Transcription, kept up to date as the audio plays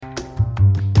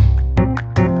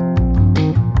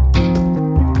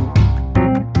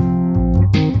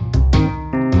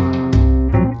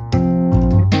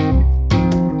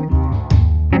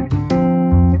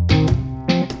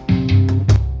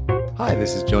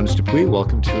Jonas Dupuis.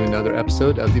 Welcome to another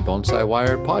episode of the Bonsai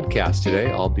Wire podcast.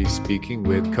 Today, I'll be speaking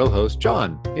with co-host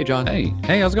John. Hey, John. Hey,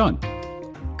 how's it going?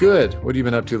 Good. What have you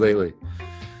been up to lately?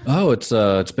 Oh, it's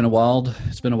been a wild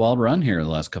run here the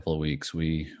last couple of weeks.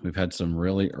 We've had some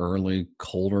really early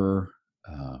colder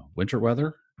winter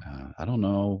weather. I don't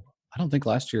know. I don't think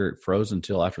last year it froze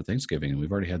until after Thanksgiving, and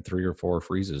we've already had 3 or 4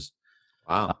 freezes.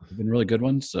 Wow. They've been really good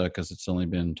ones because it's only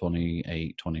been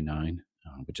 28, 29,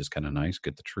 which is kind of nice.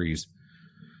 Get the trees,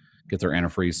 get their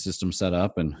antifreeze system set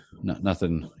up, and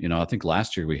nothing. I think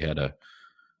last year we had a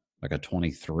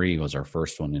 23 was our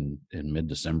first one in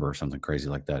mid-December or something crazy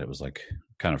like that. It was like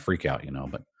kind of freak out,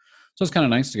 but so it's kind of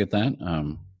nice to get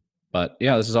that. But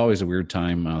yeah, this is always a weird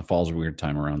time. Fall's a weird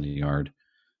time around the yard.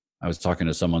 I was talking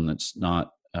to someone that's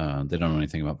not, they don't know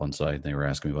anything about bonsai. They were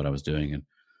asking me what I was doing and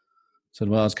said,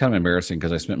 well, it's kind of embarrassing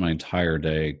because I spent my entire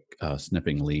day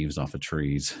snipping leaves off of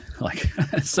trees. Like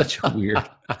it's such a weird,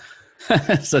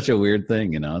 such a weird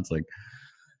thing, It's like,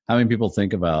 how many people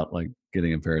think about like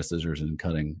getting a pair of scissors and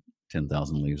cutting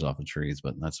 10,000 leaves off of trees?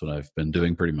 But that's what I've been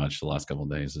doing pretty much the last couple of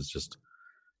days, is just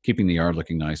keeping the yard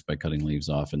looking nice by cutting leaves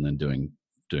off and then doing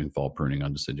fall pruning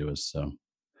on deciduous. So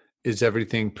is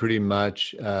everything pretty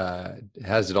much,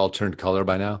 has it all turned color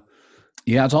by now?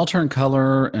 Yeah, it's all turned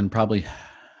color, and probably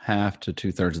half to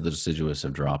 2/3 of the deciduous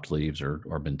have dropped leaves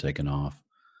or been taken off.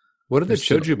 What do the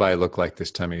chojubai look like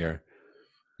this time of year?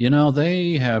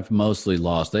 They have mostly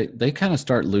lost. They kind of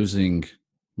start losing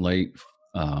late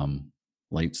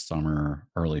summer,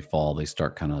 early fall. They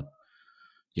start kind of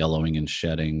yellowing and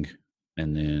shedding,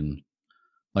 and then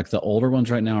like the older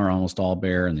ones right now are almost all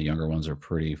bare, and the younger ones are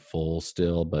pretty full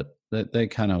still. But they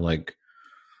kind of like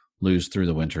lose through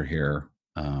the winter here,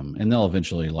 and they'll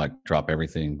eventually like drop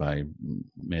everything by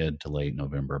mid to late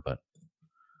November. But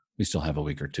we still have a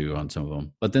week or two on some of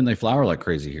them. But then they flower like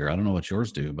crazy here. I don't know what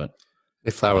yours do, but they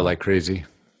flower like crazy.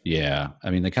 Yeah. I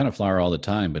mean, they kind of flower all the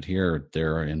time, but here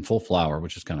they're in full flower,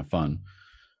 which is kind of fun.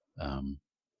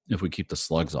 If we keep the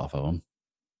slugs off of them.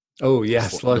 Oh yeah.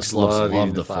 Slugs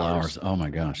love the flowers. Oh my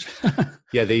gosh.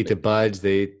 Yeah. They eat the buds.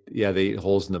 They eat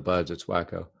holes in the buds. It's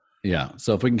wacko. Yeah.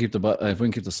 So if we can keep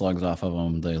the slugs off of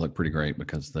them, they look pretty great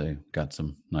because they got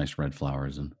some nice red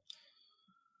flowers. And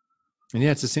yeah,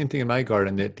 it's the same thing in my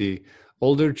garden, that the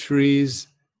older trees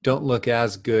don't look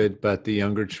as good, but the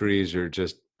younger trees are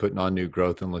just putting on new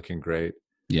growth and looking great.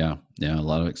 Yeah. A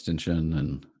lot of extension,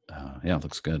 and it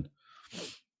looks good.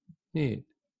 Neat.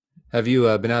 Have you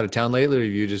been out of town lately, or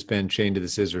have you just been chained to the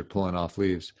scissor pulling off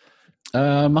leaves?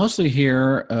 Mostly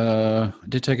here. I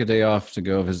did take a day off to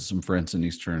go visit some friends in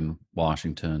Eastern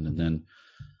Washington, and then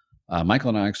Michael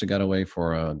and I actually got away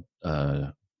for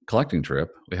a collecting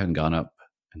trip. We hadn't gone up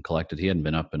and collected. He hadn't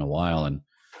been up in a while, and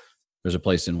there's a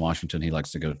place in Washington he likes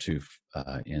to go to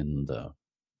in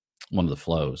one of the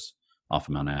flows off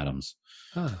of Mount Adams.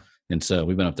 Huh. And so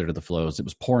we went up there to the flows. It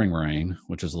was pouring rain,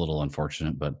 which is a little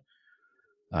unfortunate, but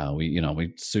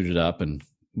we suited up and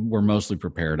we're mostly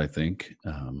prepared, I think.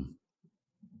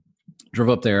 Drove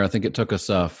up there. I think it took us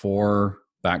 4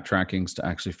 backtrackings to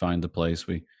actually find the place.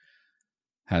 We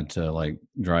had to like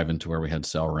drive into where we had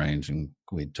cell range, and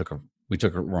we took a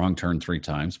wrong turn 3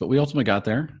 times, but we ultimately got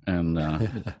there, and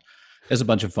it was a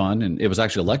bunch of fun. And it was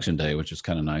actually election day, which is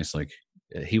kind of nice. Like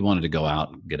he wanted to go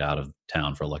out and get out of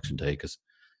town for election day because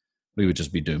we would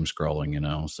just be doom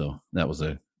scrolling, So that was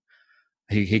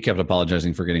he kept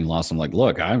apologizing for getting lost. I'm like,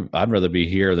 look, I'd rather be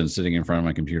here than sitting in front of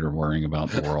my computer worrying about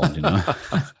the world,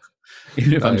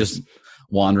 Even if I'm just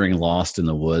wandering lost in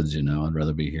the woods, I'd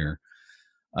rather be here.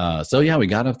 So yeah, we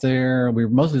got up there. We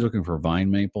were mostly looking for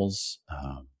vine maples,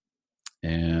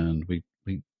 and we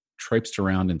traipsed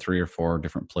around in 3 or 4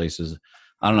 different places.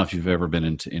 I don't know if you've ever been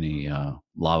into any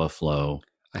lava flow.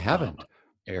 I haven't.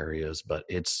 Areas, but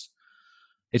it's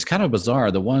kind of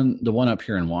bizarre. The one up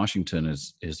here in Washington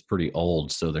is pretty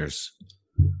old, so there's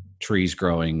trees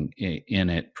growing in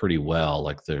it pretty well.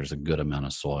 Like there's a good amount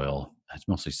of soil. It's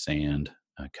mostly sand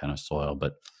kind of soil,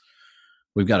 but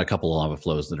we've got a couple of lava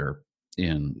flows that are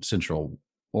in central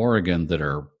Oregon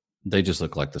they just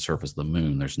look like the surface of the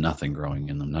moon. There's nothing growing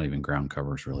in them, not even ground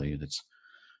covers really.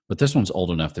 But this one's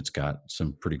old enough that's got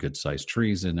some pretty good sized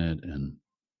trees in it, and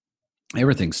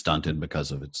everything's stunted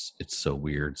because of it's so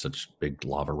weird, such big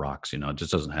lava rocks, it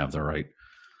just doesn't have the right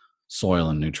soil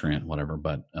and nutrient, whatever.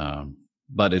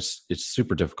 But it's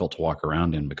super difficult to walk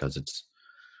around in because it's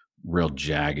real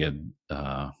jagged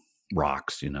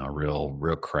rocks,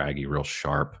 real craggy, real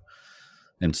sharp.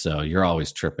 And so you're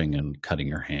always tripping and cutting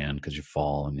your hand because you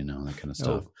fall and, that kind of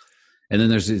stuff. Oh. And then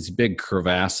there's these big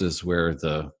crevasses where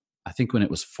I think when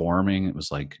it was forming, it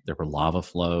was like there were lava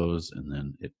flows, and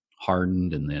then it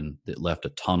hardened, and then it left a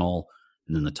tunnel,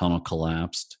 and then the tunnel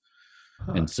collapsed.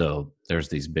 Huh. And so there's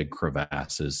these big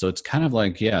crevasses. So it's kind of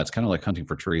like, it's kind of like hunting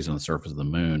for trees on the surface of the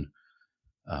moon.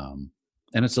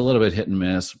 And it's a little bit hit and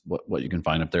miss what you can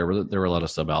find up there. There were a lot of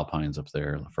subalpines up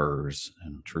there, firs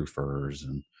and true firs.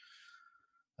 And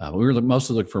we were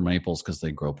mostly looking for maples because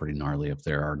they grow pretty gnarly up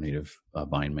there, our native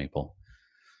vine maple.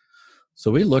 So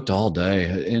we looked all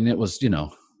day, and it was,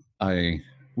 I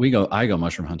go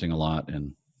mushroom hunting a lot,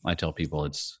 and I tell people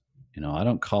it's, I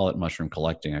don't call it mushroom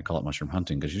collecting. I call it mushroom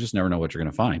hunting because you just never know what you're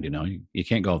going to find. You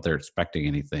can't go out there expecting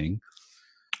anything.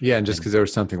 Yeah, and just because there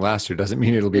was something last year doesn't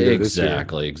mean it'll be there this year.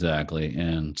 Exactly.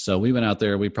 And so we went out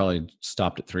there. We probably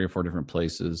stopped at 3 or 4 different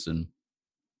places, and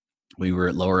we were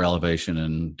at lower elevation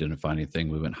and didn't find anything.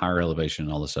 We went higher elevation,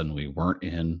 and all of a sudden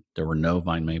there were no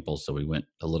vine maples, so we went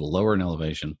a little lower in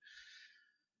elevation.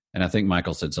 And I think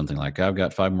Michael said something like, I've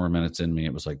got 5 more minutes in me.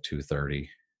 It was like 2:30,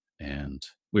 and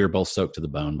we were both soaked to the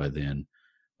bone by then.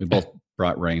 We both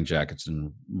brought rain jackets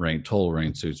and total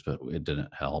rain suits, but it didn't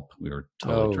help. We were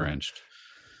totally drenched.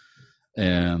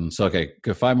 And so, okay,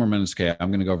 5 more minutes. Okay,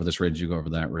 I'm going to go over this ridge. You go over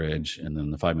that ridge. And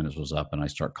then the 5 minutes was up, and I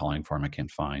start calling for him. I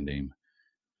can't find him.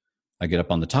 I get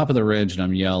up on the top of the ridge, and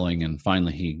I'm yelling. And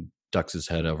finally, he ducks his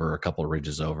head over a couple of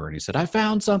ridges over, and he said, I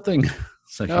found something.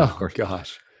 So, of course,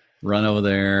 gosh. Run over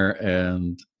there,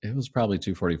 and it was probably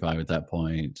 2:45 at that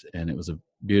point, and it was a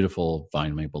beautiful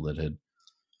vine maple that had,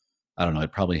 I don't know,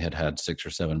 it probably had 6 or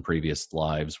 7 previous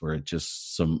lives where it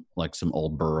just some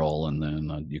old burl, and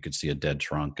then you could see a dead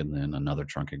trunk, and then another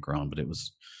trunk had grown. But it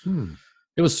was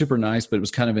super nice, but it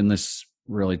was kind of in this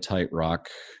really tight rock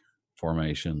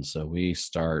formation. So we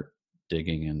start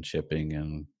digging and chipping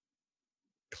and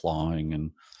clawing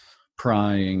and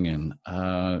prying, and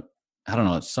I don't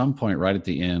know, at some point right at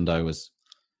the end,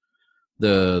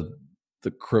 the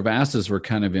crevasses were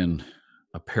kind of in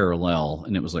a parallel,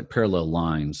 and it was like parallel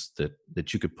lines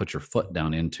that you could put your foot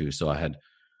down into. So I had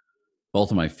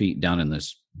both of my feet down in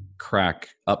this crack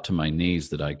up to my knees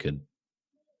that I could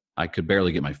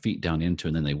barely get my feet down into,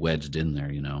 and then they wedged in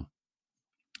there,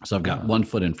 So I've got one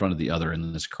foot in front of the other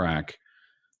in this crack,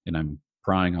 and I'm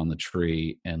prying on the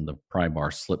tree, and the pry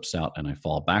bar slips out, and I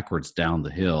fall backwards down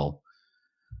the hill.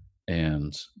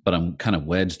 But I'm kind of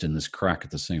wedged in this crack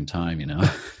at the same time,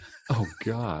 Oh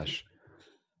gosh.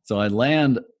 So I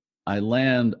land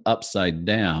upside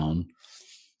down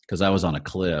because I was on a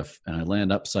cliff, and I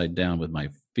land upside down with my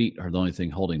feet are the only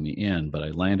thing holding me in, but I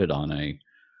landed on a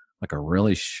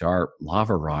really sharp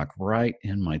lava rock right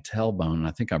in my tailbone. And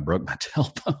I think I broke my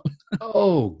tailbone.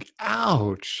 Oh,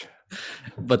 ouch.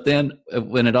 But then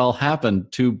when it all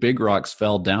happened, 2 big rocks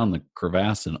fell down the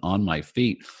crevasse and on my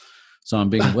feet. So I'm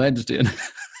being wedged in.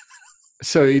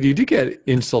 So you do get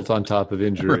insult on top of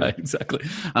injury. Right, exactly.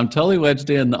 I'm totally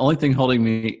wedged in. The only thing holding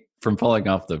me from falling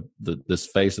off this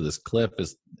face of this cliff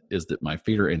is that my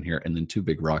feet are in here, and then 2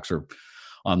 big rocks are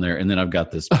on there. And then I've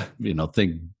got this,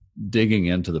 thing digging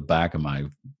into the back of my.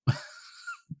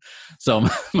 So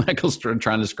Michael's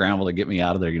trying to scramble to get me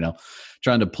out of there,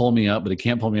 trying to pull me up, but he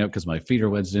can't pull me up because my feet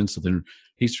are wedged in. So then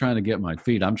he's trying to get my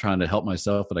feet. I'm trying to help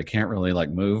myself, but I can't really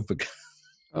move because.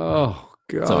 Oh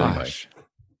gosh! So anyway,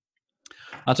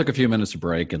 I took a few minutes to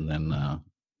break, and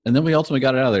then we ultimately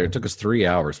got it out of there. It took us 3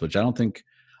 hours, which I think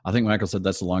Michael said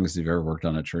that's the longest he's ever worked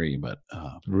on a tree. But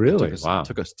really, it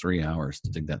took us 3 hours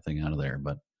to dig that thing out of there.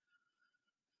 But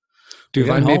do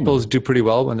vine maples do pretty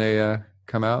well when they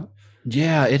come out?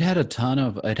 Yeah, it had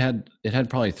it had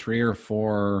probably 3 or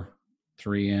 4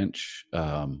 3-inch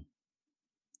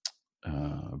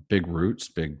big roots,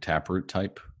 big taproot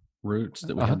type roots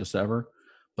that we had to sever.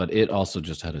 But it also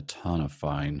just had a ton of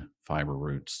fine fiber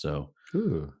roots. So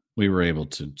we were able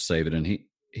to save it. And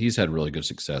he's had really good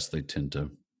success. They tend to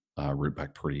root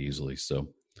back pretty easily. So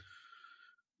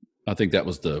I think that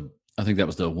was the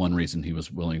one reason he was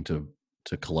willing to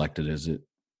collect it, is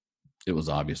it was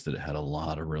obvious that it had a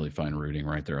lot of really fine rooting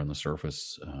right there on the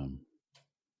surface,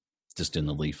 just in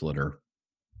the leaf litter.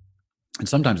 And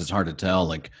sometimes it's hard to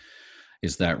tell,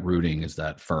 is that rooting, is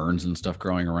that ferns and stuff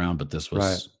growing around? But this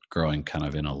was growing kind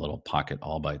of in a little pocket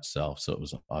all by itself. So it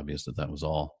was obvious that was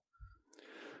all.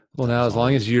 Well, now, as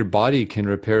long as your body can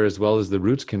repair as well as the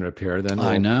roots can repair, then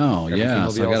I know. Yeah.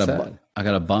 So I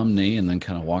got a bum knee, and then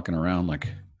kind of walking around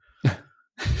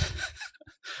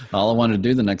all I wanted to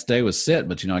do the next day was sit,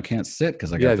 but I can't sit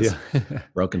because I got this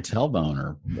broken tailbone,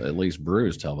 or at least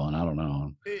bruised tailbone. I don't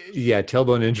know. Yeah.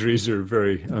 Tailbone injuries are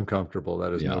very uncomfortable.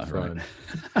 That is no fun.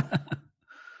 Right.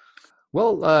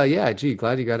 Well, gee,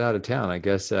 glad you got out of town. I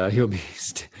guess you'll be.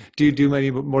 Do you do any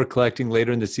more collecting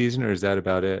later in the season, or is that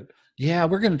about it? Yeah,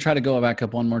 we're going to try to go back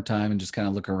up one more time and just kind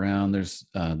of look around. There's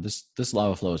this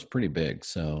lava flow is pretty big,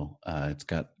 so it's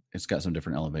got it's got some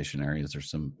different elevation areas. There's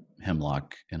some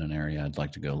hemlock in an area I'd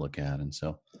like to go look at, and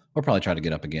so we'll probably try to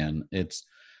get up again. It's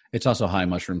also high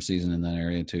mushroom season in that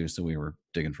area too, so we were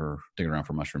digging around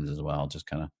for mushrooms as well, just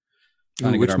kind of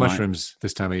trying to get our mushrooms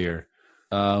this time of year.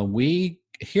 We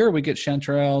get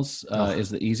chanterelles is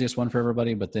the easiest one for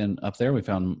everybody, but then up there we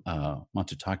found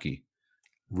matsutake.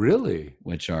 Really?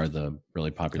 Which are the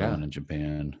really popular one in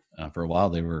Japan. For a while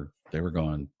they were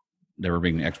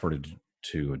being exported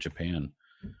to Japan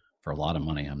for a lot of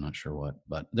money. I'm not sure what,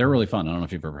 but they're really fun. I don't know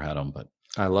if you've ever had them, but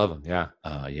I love them.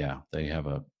 Yeah. They have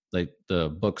the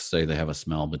books say they have a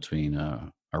smell between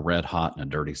a red hot and a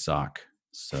dirty sock.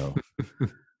 So you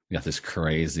got this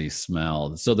crazy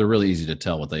smell. So they're really easy to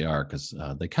tell what they are, because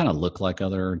they kind of look like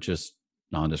other just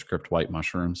nondescript white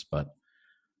mushrooms, but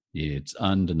it's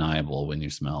undeniable when you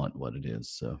smell it what it is.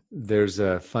 So there's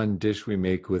a fun dish we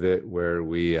make with it where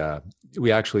we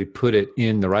actually put it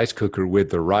in the rice cooker with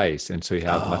the rice, and so you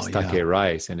have matsutake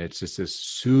rice, and it's just this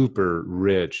super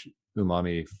rich,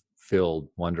 umami filled,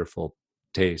 wonderful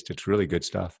taste. It's really good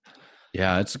stuff.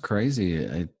 Yeah, it's crazy.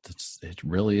 It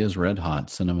really is red hot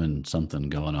cinnamon something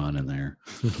going on in there.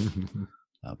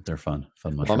 They're fun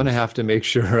mushrooms. Well, I'm going to have to make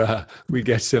sure we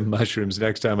get some mushrooms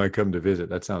next time I come to visit.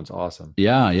 That sounds awesome.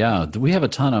 Yeah. We have a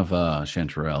ton of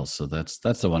chanterelles, so that's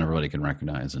the one everybody can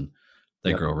recognize, and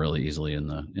they grow really easily in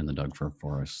the Doug Fir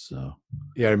Forest. So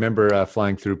yeah, I remember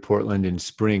flying through Portland in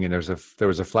spring, and there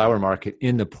was a flower market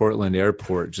in the Portland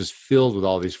airport just filled with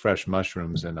all these fresh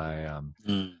mushrooms, and I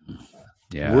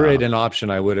were it an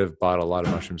option, I would have bought a lot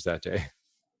of mushrooms that day.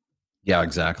 Yeah,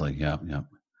 exactly. Yeah.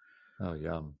 Oh,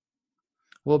 yum.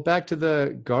 Well, back to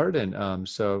the garden.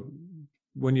 So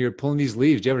when you're pulling these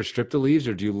leaves, do you ever strip the leaves,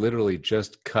 or do you literally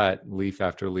just cut leaf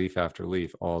after leaf after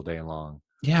leaf all day long?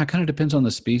 Yeah, it kind of depends on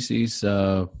the species. We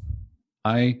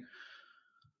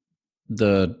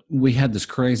had this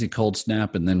crazy cold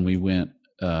snap, and then we went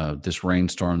this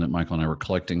rainstorm that Michael and I were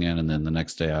collecting in, and then the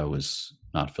next day I was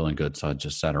not feeling good, so I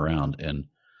just sat around. And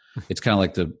it's kind of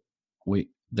like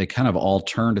they kind of all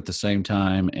turned at the same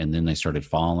time, and then they started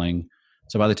falling.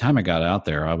 So by the time I got out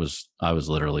there, I was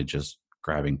literally just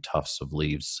grabbing tufts of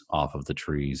leaves off of the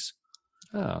trees.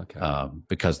 Oh, okay.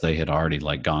 Because they had already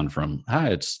gone from,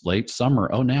 it's late summer.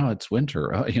 Oh, now it's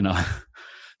winter.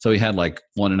 So we had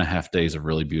 1.5 days of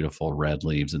really beautiful red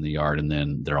leaves in the yard, and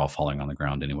then they're all falling on the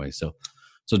ground anyway. So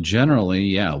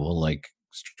generally, we'll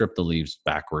strip the leaves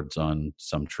backwards on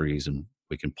some trees, and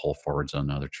we can pull forwards on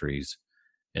other trees,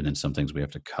 and then some things we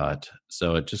have to cut.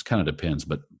 So it just kind of depends.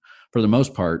 But for the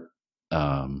most part,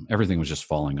 everything was just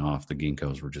falling off. The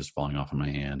ginkgos were just falling off in my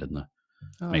hand, and the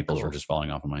maples were just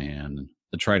falling off in my hand. And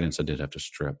the tridents I did have to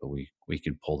strip, but we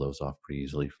could pull those off pretty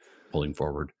easily pulling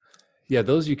forward. Yeah,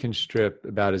 those you can strip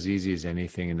about as easy as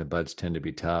anything, and the buds tend to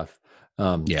be tough.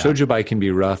 Chojubai can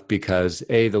be rough because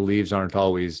the leaves aren't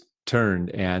always turned,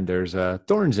 and there's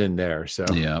thorns in there. So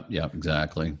yeah,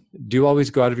 exactly. Do you always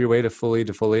go out of your way to fully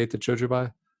defoliate the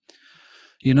chojubai?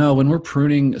 When we're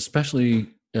pruning, especially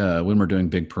when we're doing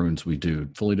big prunes, we do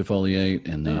fully defoliate,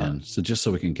 and then so just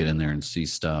so we can get in there and see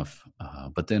stuff.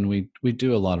 But then we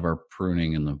do a lot of our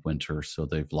pruning in the winter, so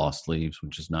they've lost leaves,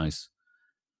 which is nice.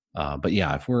 But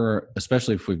yeah,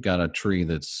 especially if we've got a tree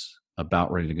that's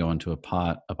about ready to go into a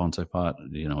bonsai pot,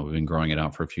 we've been growing it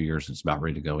out for a few years, it's about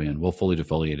ready to go in, we'll fully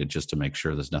defoliate it just to make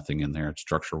sure there's nothing in there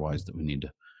structure wise that we need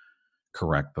to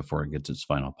correct before it gets its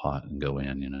final pot and go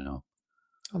in.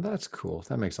 Oh, that's cool.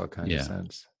 That makes all kinds of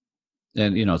sense.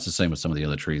 And it's the same with some of the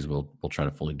other trees. We'll try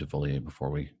to fully defoliate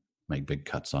before we make big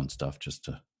cuts on stuff, just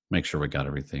to make sure we got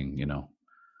everything.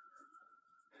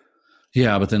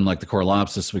 Yeah, but then the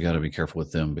Corylopsis, we got to be careful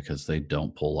with them because they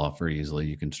don't pull off very easily.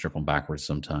 You can strip them backwards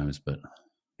sometimes, but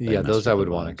those I would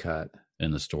want to cut.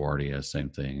 And the Stewartia, same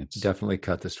thing. It's definitely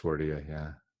cut the Stewartia.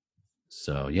 Yeah.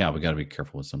 So we got to be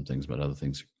careful with some things, but other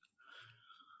things.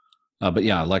 But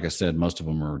yeah, like I said, most of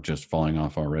them are just falling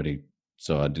off already.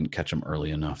 So I didn't catch them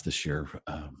early enough this year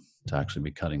to actually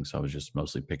be cutting. So I was just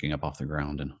mostly picking up off the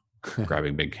ground and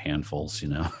grabbing big handfuls,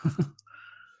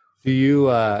 Do you,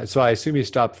 so I assume you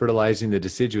stopped fertilizing the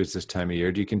deciduous this time of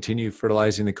year. Do you continue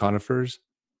fertilizing the conifers?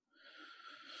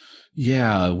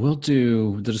 Yeah, we'll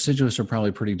do, the deciduous are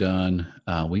probably pretty done.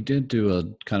 We did do a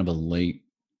kind of a late,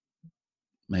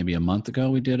 maybe a month ago,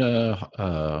 we did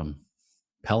a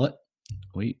pellet.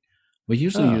 We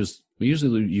usually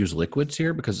use liquids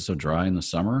here because it's so dry in the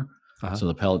summer. So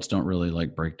the pellets don't really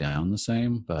break down the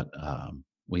same, but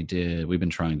we've been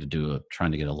trying to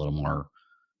get a little more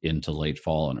into late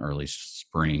fall and early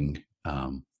spring.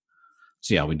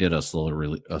 We did a slow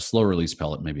release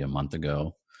pellet maybe a month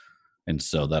ago. And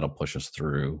so that'll push us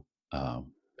through.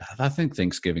 I think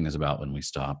Thanksgiving is about when we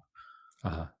stop.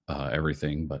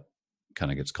 everything, but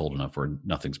kind of gets cold enough where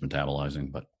nothing's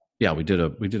metabolizing. But yeah, we did a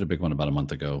big one about a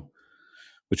month ago,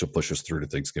 which will push us through to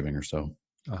Thanksgiving or so.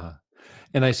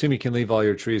 And I assume you can leave all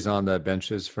your trees on the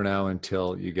benches for now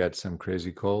until you get some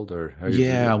crazy cold, or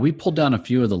yeah, we pulled down a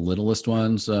few of the littlest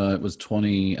ones. It was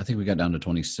 20. I think we got down to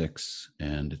 26,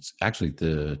 and it's actually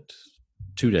the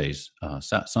 2 days,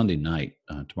 Sunday night,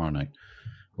 tomorrow night,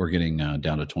 we're getting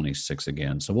down to 26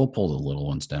 again. So we'll pull the little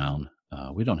ones down.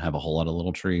 We don't have a whole lot of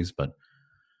little trees, but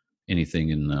anything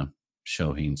in the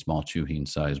shohin, small chuhin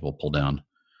size, we'll pull down,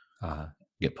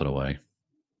 get put away.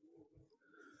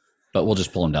 But we'll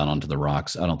just pull them down onto the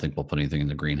rocks. I don't think we'll put anything in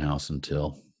the greenhouse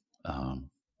until,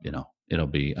 it'll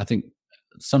be, I think,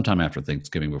 sometime after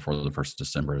Thanksgiving, before the 1st of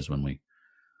December is when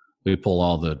we pull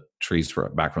all the trees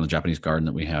back from the Japanese garden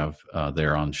that we have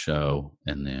there on show,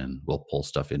 and then we'll pull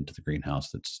stuff into the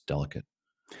greenhouse that's delicate.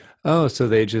 Oh, so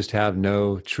they just have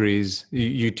no trees.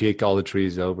 You take all the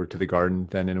trees over to the garden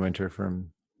then in winter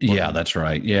from? Yeah, that's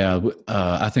right. Yeah,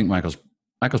 I think Michael's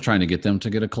trying to get them to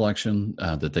get a collection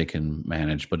that they can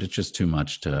manage, but it's just too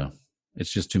much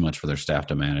for their staff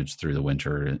to manage through the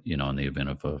winter, in the event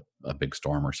of a big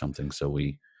storm or something. So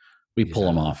we pull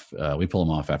them off. We pull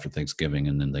them off after Thanksgiving,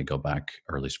 and then they go back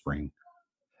early spring.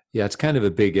 Yeah, it's kind of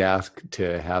a big ask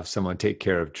to have someone take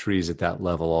care of trees at that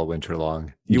level all winter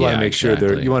long. You want to make sure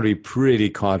you want to be pretty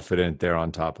confident they're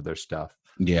on top of their stuff.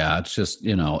 Yeah, it's just,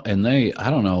 and I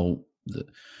don't know,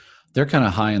 they're kind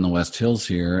of high in the West Hills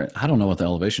here. I don't know what the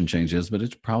elevation change is, but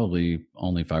it's probably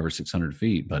only 500 or 600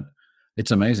 feet. But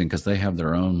it's amazing because they have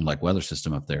their own weather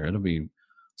system up there. It'll be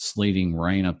sleeting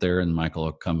rain up there, and Michael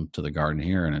will come to the garden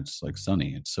here, and it's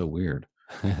sunny. It's so weird.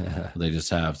 They just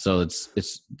have, so it's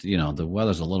the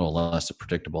weather's a little less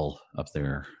predictable up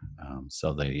there.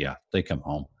 So they come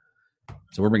home.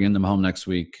 So we're bringing them home next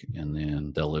week, and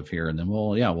then they'll live here, and then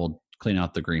we'll clean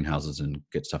out the greenhouses and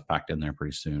get stuff packed in there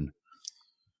pretty soon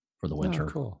for the winter. Oh,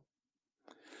 cool.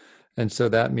 And so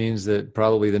that means that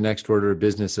probably the next order of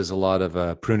business is a lot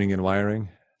of pruning and wiring.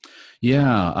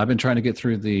 Yeah, I've been trying to get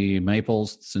through the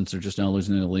maples since they're just now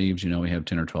losing the leaves. We have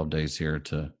 10 or 12 days here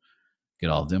to get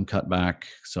all of them cut back.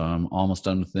 So I'm almost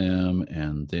done with them.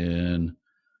 And then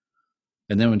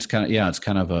it's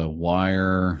kind of a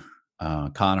wire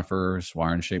conifers,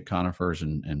 wire and shaped conifers,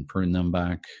 and prune them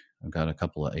back. I've got a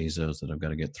couple of azos that I've got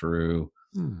to get through.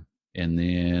 And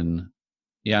then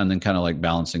kind of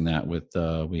balancing that with,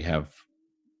 we have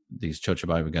these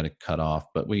chochibai we've got to cut off,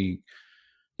 but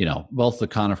both the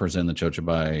conifers and the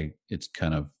chochibai, it's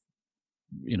kind of,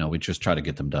 we just try to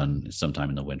get them done sometime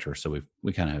in the winter. So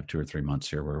we kind of have 2 or 3 months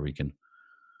here where we can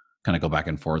kind of go back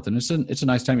and forth. And it's a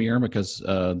nice time of year because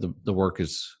the work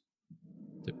is,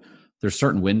 there's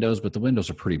certain windows, but the windows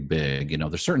are pretty big.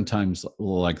 There's certain times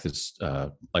like this,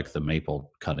 like the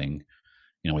maple cutting,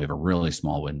 we have a really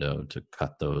small window to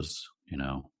cut those,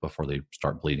 before they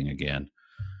start bleeding again.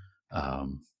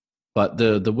 But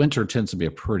the winter tends to be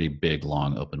a pretty big,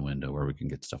 long open window where we can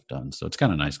get stuff done. So it's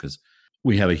kind of nice because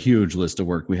we have a huge list of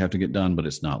work we have to get done, but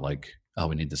it's not like, oh,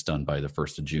 we need this done by the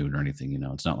 1st of June or anything.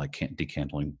 It's not like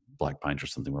decantling black pines or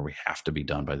something where we have to be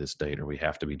done by this date or we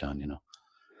have to be done,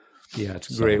 Yeah,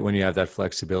 it's great when you have that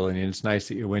flexibility. And it's nice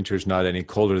that your winter's not any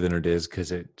colder than it is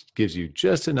because it gives you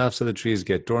just enough so the trees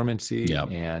get dormancy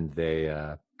and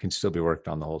they can still be worked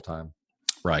on the whole time.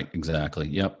 Right, exactly.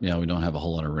 Yep. Yeah, we don't have a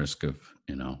whole lot of risk of,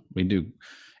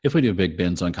 if we do big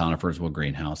bins on conifers, we'll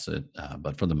greenhouse it.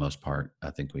 But for the most part, I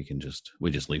think we just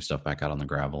leave stuff back out on the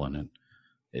gravel and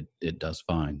it does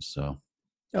fine. So.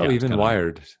 Even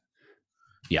wired.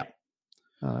 Yeah.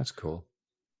 Oh, that's cool.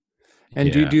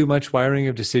 And do you do much wiring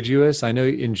of deciduous? I know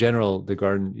in general, the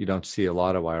garden, you don't see a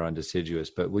lot of wire on deciduous,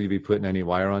 but will you be putting any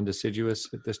wire on deciduous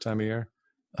at this time of year?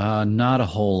 Not a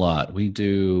whole lot. We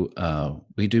do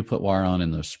put wire on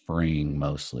in the spring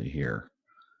mostly here.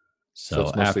 So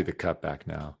it's mostly the cutback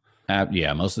now.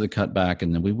 Most of the cutback,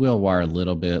 and then we will wire a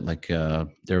little bit.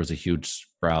 There was a huge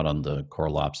sprout on the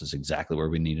Coralops, is exactly where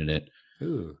we needed it.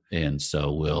 Ooh. And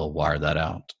so we'll wire that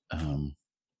out.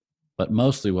 But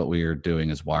mostly what we are doing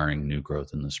is wiring new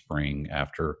growth in the spring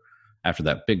after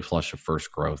that big flush of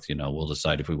first growth. We'll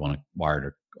decide if we want to wire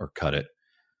it or cut it,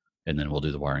 and then we'll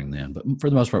do the wiring then. But for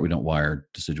the most part, we don't wire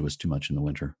deciduous too much in the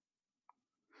winter.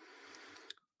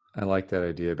 I like that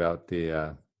idea about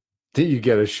that you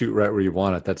get a shoot right where you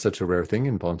want it. That's such a rare thing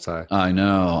in bonsai. I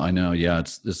know. Yeah,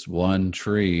 it's this one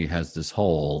tree has this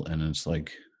hole, and it's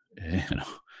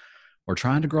we're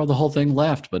trying to grow the whole thing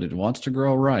left, but it wants to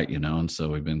grow right, and so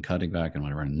we've been cutting back and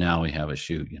whatever. And now we have a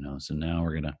shoot, so now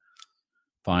we're going to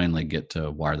finally get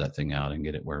to wire that thing out and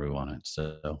get it where we want it.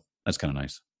 So that's kind of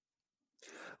nice.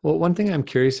 Well, one thing I'm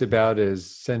curious about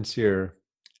is since you're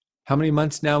How many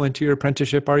months now into your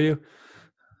apprenticeship are you?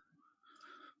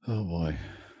 Oh boy.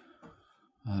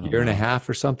 I don't Year and a know. half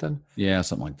or something? Yeah,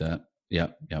 something like that.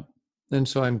 Yep. And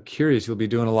so I'm curious, you'll be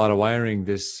doing a lot of wiring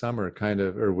this summer, kind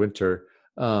of, or winter.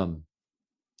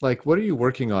 Like, what are you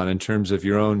working on in terms of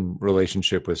your own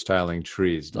relationship with styling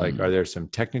trees? Like, are there some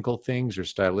technical things or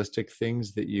stylistic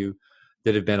things that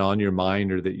have been on your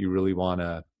mind, or that you really want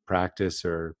to practice,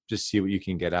 or just see what you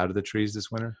can get out of the trees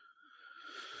this winter?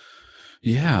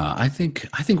 Yeah, I think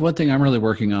one thing I'm really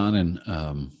working on, and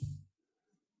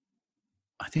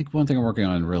I think one thing I'm working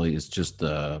on really is just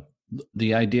the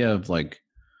idea of like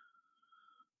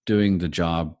doing the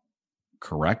job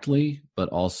correctly, but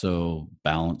also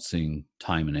balancing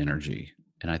time and energy.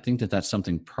 And I think that that's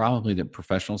something probably that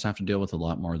professionals have to deal with a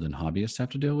lot more than hobbyists have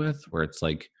to deal with, where it's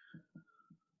like,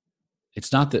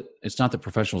 it's not that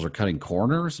professionals are cutting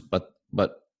corners, but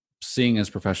seeing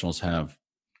as professionals have,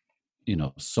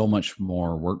 so much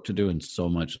more work to do and so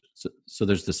much. So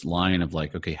there's this line of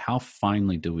like, okay, how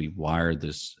finely do we wire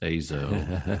this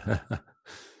azo?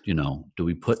 Do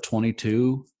we put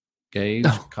 22 gauge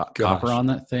copper on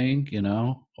that thing,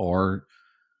 or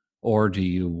do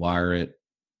you wire it?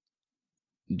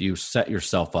 Do you set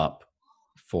yourself up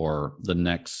for the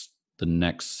next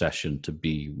session to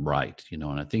be right? And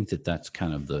I think that's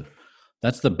kind of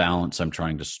that's the balance I'm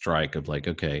trying to strike of like,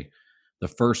 okay, the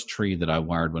first tree that I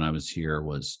wired when I was here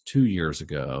was 2 years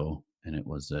ago, and it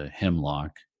was a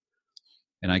hemlock,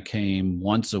 and I came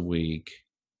once a week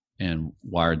and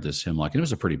wired this hemlock. And it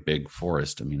was a pretty big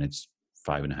forest. I mean, it's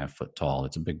 5.5 foot tall.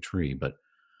 It's a big tree, but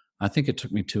I think it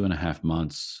took me 2.5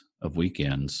 months of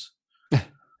weekends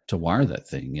to wire that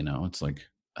thing. It's like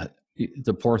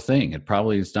the poor thing. It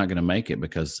probably is not going to make it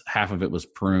because half of it was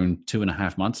pruned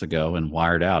 2.5 months ago and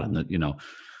wired out. And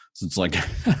so it's like,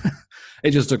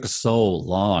 it just took so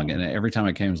long. And every time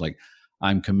I came, it was like,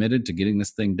 I'm committed to getting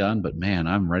this thing done, but man,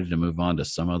 I'm ready to move on to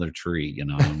some other tree,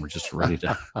 and we're just ready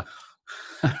to,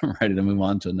 I'm ready to move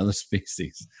on to another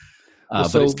species.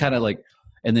 But it's kind of like,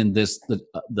 and then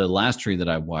the last tree that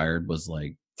I wired was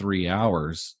like 3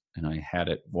 hours, and I had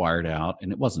it wired out,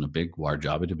 and it wasn't a big wire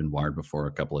job. It had been wired before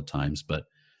a couple of times, but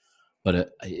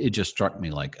it just struck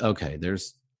me like, okay,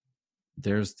 there's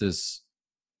this,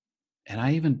 and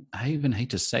I even hate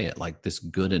to say it, like this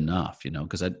good enough,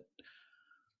 because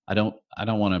I don't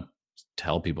want to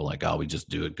tell people like, oh, we just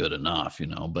do it good enough,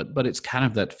 but it's kind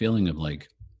of that feeling of like,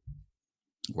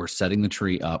 we're setting the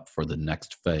tree up for the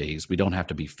next phase. We don't have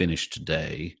to be finished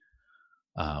today.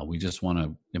 We just want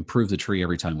to improve the tree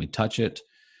every time we touch it.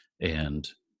 And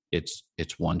it's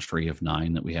one tree of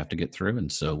 9 that we have to get through.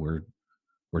 And so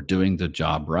we're doing the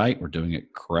job right. We're doing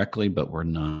it correctly, but we're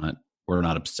not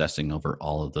obsessing over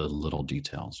all of the little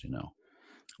details,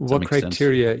 What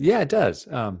criteria? Sense? Yeah, it does.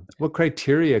 What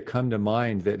criteria come to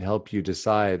mind that help you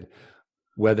decide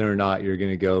whether or not you're going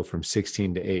to go from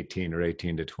 16 to 18 or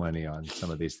 18 to 20 on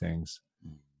some of these things?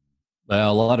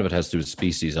 Well, a lot of it has to do with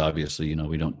species. Obviously,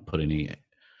 we don't put any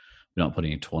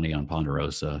 20 on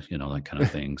ponderosa, that kind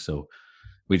of thing. So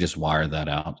we just wire that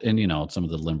out. And, some of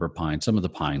the limber pines, some of the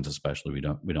pines, especially, we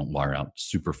don't wire out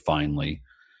super finely,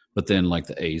 but then like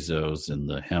the azos and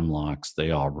the hemlocks,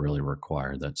 they all really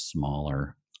require that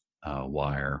smaller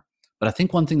wire. But I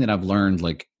think one thing that I've learned,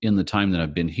 like in the time that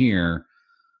I've been here,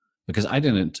 because I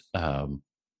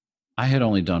had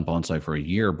only done bonsai for a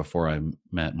year before I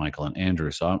met Michael and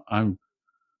Andrew. So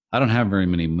I don't have very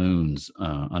many moons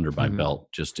under my belt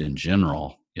just in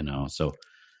general,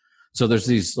 so there's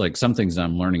these, like, some things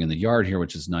I'm learning in the yard here,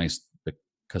 which is nice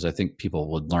because I think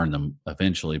people would learn them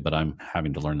eventually, but I'm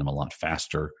having to learn them a lot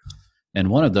faster. And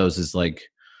one of those is like,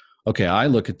 okay, I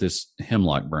look at this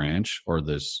hemlock branch or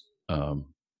this,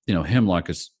 hemlock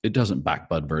it doesn't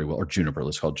backbud very well, or juniper.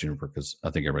 Let's call it juniper because I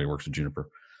think everybody works with juniper.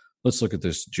 Let's look at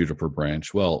this juniper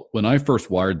branch. Well, when I first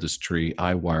wired this tree,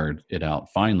 I wired it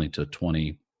out finely to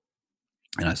 20,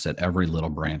 and I set every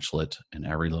little branchlet and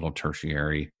every little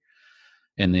tertiary.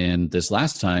 And then this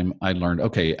last time I learned,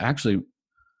 okay, actually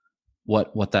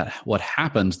what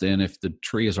happens then if the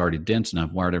tree is already dense and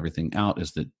I've wired everything out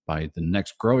is that by the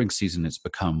next growing season, it's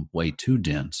become way too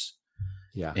dense.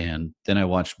 Yeah. And then I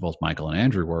watched both Michael and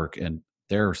Andrew work, and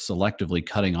they're selectively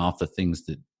cutting off the things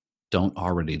that don't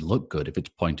already look good. If it's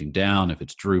pointing down, if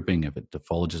it's drooping, if the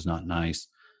foliage is not nice.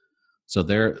 So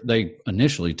they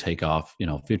initially take off,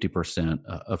 50%.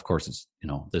 Of course, it's,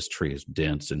 this tree is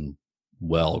dense and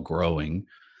well growing,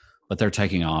 but they're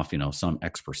taking off, some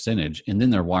X percentage, and then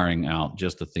they're wiring out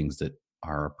just the things that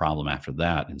are a problem after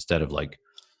that. Instead of like,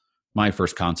 my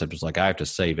first concept was like, I have to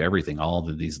save everything, all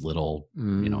of these little,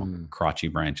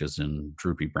 crotchy branches and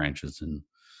droopy branches. And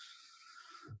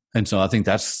And so I think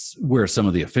that's where some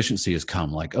of the efficiency has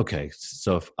come. Like, okay,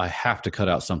 so if I have to cut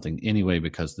out something anyway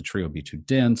because the tree will be too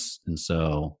dense, and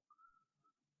so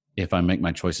if I make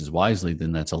my choices wisely,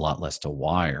 then that's a lot less to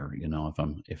wire. You know,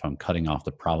 if I'm cutting off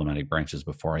the problematic branches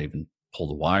before I even pull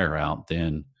the wire out,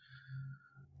 then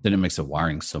it makes the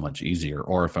wiring so much easier.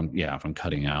 Or if I'm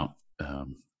cutting out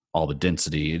all the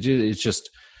density, it's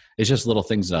just little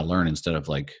things that I learn instead of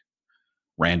like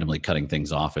randomly cutting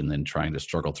things off and then trying to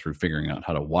struggle through figuring out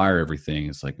how to wire everything.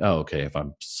 It's like, oh, okay, if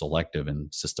I'm selective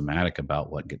and systematic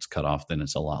about what gets cut off, then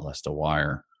it's a lot less to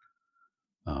wire.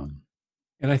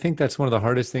 And I think that's one of the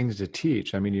hardest things to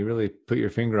teach. I mean, you really put your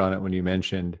finger on it when you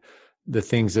mentioned the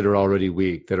things that are already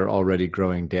weak, that are already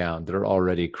growing down, that are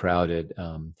already crowded.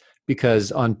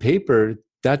 Because on paper,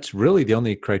 that's really the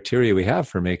only criteria we have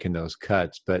for making those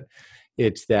cuts. But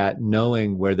it's that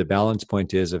knowing where the balance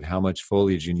point is of how much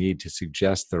foliage you need to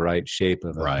suggest the right shape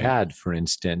of a pad, for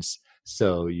instance,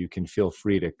 so you can feel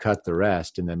free to cut the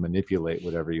rest and then manipulate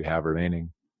whatever you have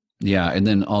remaining. Yeah. And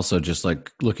then also just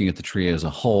like looking at the tree as a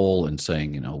whole and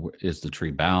saying, you know, is the tree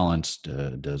balanced?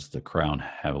 Does the crown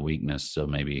have a weakness? So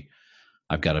maybe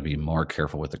I've got to be more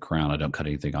careful with the crown. I don't cut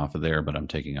anything off of there, but I'm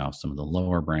taking off some of the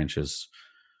lower branches,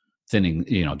 thinning,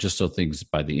 you know, just so things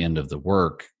by the end of the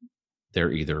work,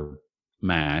 they're either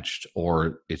matched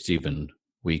or it's even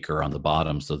weaker on the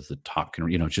bottom so that the top can,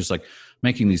 you know, just like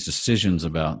making these decisions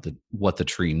about what the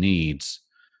tree needs.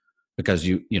 Because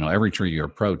you know, every tree you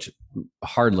approach,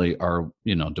 hardly are,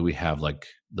 you know, do we have like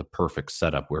the perfect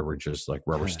setup where we're just like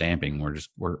rubber stamping.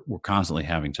 We're constantly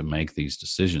having to make these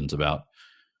decisions about,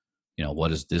 you know, what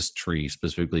does this tree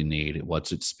specifically need?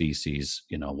 What's its species?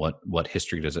 You know, what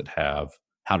history does it have?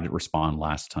 How did it respond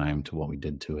last time to what we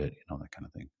did to it? You know, that kind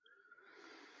of thing.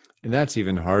 And that's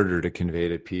even harder to convey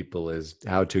to people, is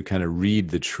how to kind of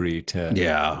read the tree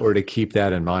or to keep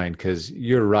that in mind. Because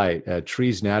you're right,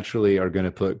 trees naturally are going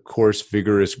to put coarse,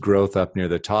 vigorous growth up near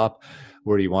the top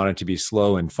where you want it to be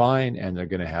slow and fine, and they're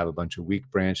going to have a bunch of weak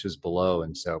branches below.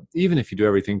 And so even if you do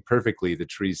everything perfectly, the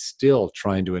tree's still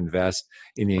trying to invest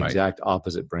in the exact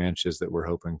opposite branches that we're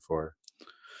hoping for.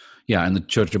 Yeah, and the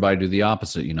chochibai do the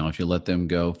opposite. You know, if you let them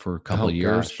go for a couple of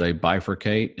years, they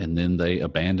bifurcate and then they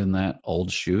abandon that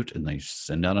old shoot and they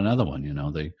send out another one. You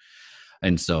know,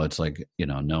 and so it's like, you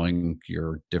know, knowing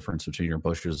your difference between your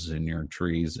bushes and your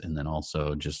trees, and then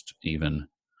also just even,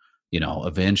 you know,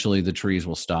 eventually the trees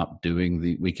will stop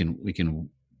doing we can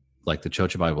like the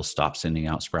chochibai will stop sending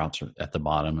out sprouts at the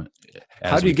bottom.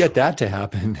 How do you get that to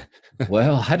happen?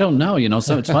 Well, I don't know. You know,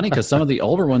 so it's funny because some of the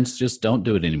older ones just don't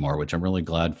do it anymore, which I'm really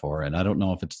glad for. And I don't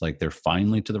know if it's like they're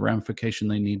finally to the ramification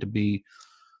they need to be.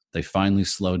 They finally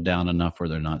slowed down enough where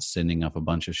they're not sending up a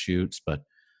bunch of shoots. But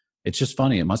it's just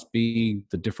funny. It must be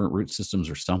the different root systems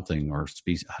or something, or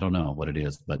species. I don't know what it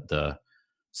is. But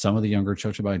some of the younger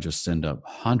chochibai just send up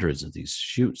hundreds of these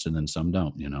shoots, and then some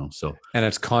don't, you know. So, and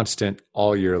it's constant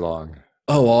all year long.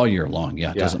 Oh, all year long.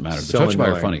 Yeah, it doesn't matter. The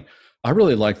chochibai are funny. I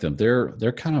really like them.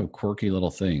 They're kind of quirky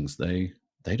little things. They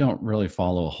don't really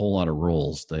follow a whole lot of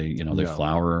rules. They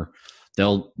flower.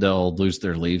 They'll lose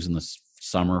their leaves in the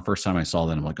summer. First time I saw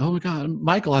them, I'm like, oh my God,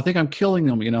 Michael, I think I'm killing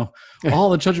them. You know, all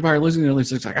the chochibai are losing their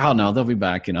leaves. It's like, oh no, they'll be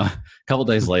back. You know, a couple of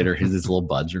days later, his little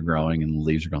buds are growing and the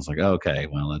leaves are going. It's like, oh, okay,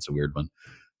 well, that's a weird one.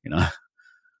 You know,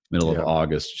 middle of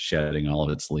August, shedding all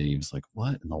of its leaves. Like,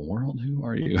 what in the world? Who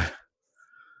are you?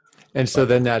 And so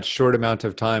then that short amount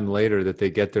of time later that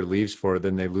they get their leaves for,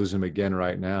 then they lose them again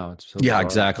right now. It's so far.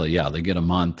 Exactly. Yeah, they get a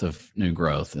month of new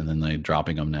growth and then they're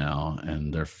dropping them now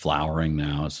and they're flowering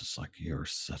now. It's just like, you're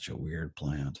such a weird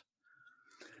plant.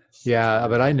 Yeah,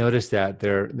 but I noticed that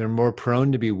they're more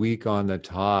prone to be weak on the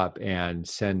top and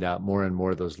send out more and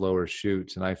more of those lower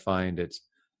shoots. And I find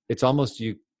it's almost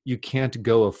you can't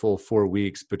go a full 4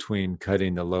 weeks between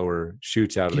cutting the lower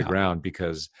shoots out of the ground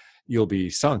because you'll be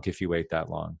sunk if you wait that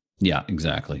long. Yeah,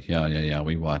 exactly. Yeah.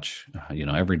 We watch, you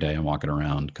know, every day I'm walking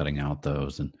around cutting out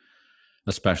those, and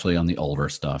especially on the older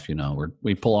stuff, you know,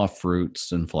 we pull off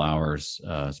fruits and flowers,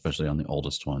 especially on the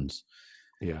oldest ones.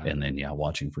 Yeah. And then,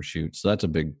 watching for shoots. So that's a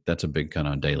big kind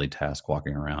of daily task,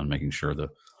 walking around, making sure the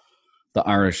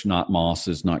Irish knot moss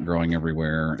is not growing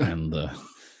everywhere and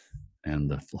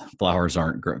the flowers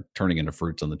aren't turning into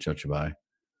fruits on the chochibai.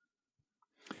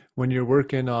 When you're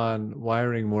working on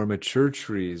wiring more mature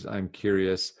trees, I'm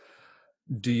curious,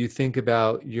 do you think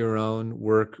about your own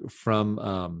work from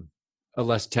a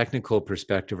less technical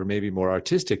perspective or maybe more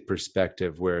artistic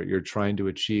perspective where you're trying to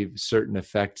achieve certain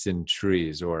effects in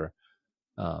trees? Or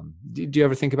do you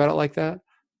ever think about it like that?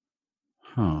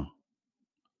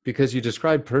 Because you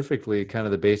described perfectly kind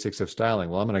of the basics of styling.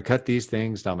 Well, I'm going to cut these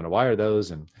things, now I'm going to wire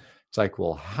those. And it's like,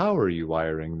 well, how are you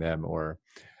wiring them? Or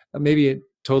maybe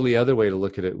totally other way to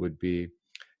look at it would be,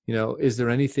 is there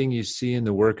anything you see in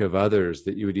the work of others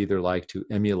that you would either like to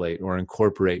emulate or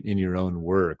incorporate in your own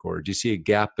work? Or do you see a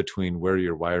gap between where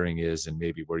your wiring is and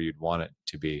maybe where you'd want it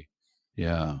to be?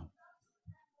 Yeah.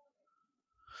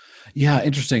 Yeah.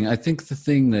 Interesting. I think the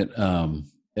thing that,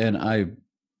 and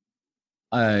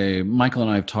Michael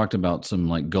and I have talked about some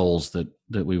like goals that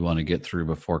we want to get through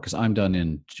before, because I'm done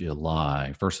in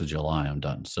July, 1st of July, I'm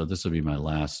done. So this will be my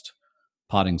last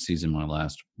potting season, my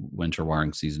last winter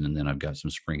wiring season, and then I've got some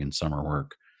spring and summer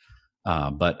work.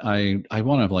 But I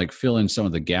want to like fill in some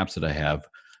of the gaps that I have.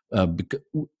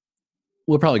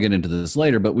 We'll probably get into this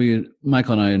later, but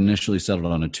Michael and I initially settled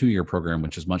on a 2-year program,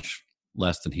 which is much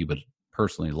less than he would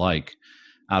personally like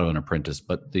out of an apprentice.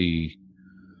 But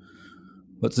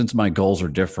since my goals are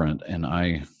different, and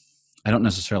I don't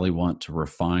necessarily want to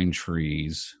refine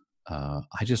trees,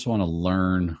 I just want to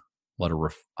learn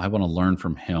I want to learn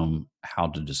from him how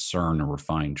to discern a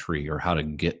refined tree, or how to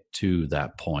get to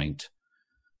that point,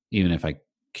 even if I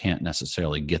can't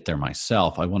necessarily get there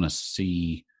myself. I want to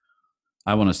see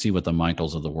what the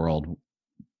Michaels of the world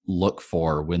look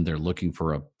for when they're looking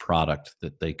for a product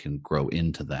that they can grow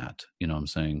into that. You know what I'm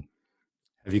saying?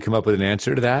 Have you come up with an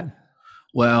answer to that?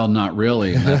 Well, not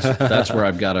really. That's where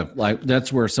I've got to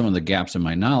that's where some of the gaps in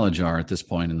my knowledge are at this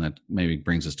point. And that maybe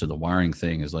brings us to the wiring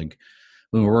thing, is like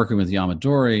when we're working with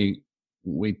Yamadori,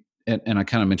 and I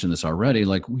kind of mentioned this already,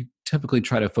 like we typically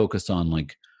try to focus on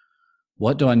like,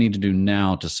 what do I need to do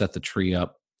now to set the tree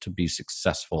up to be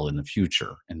successful in the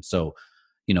future? And so,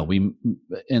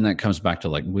 and that comes back to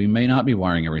like, we may not be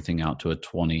wiring everything out to a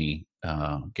 20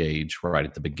 gauge right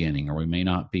at the beginning, or we may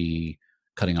not be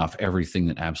cutting off everything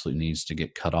that absolutely needs to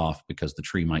get cut off because the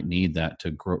tree might need that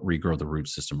to regrow the root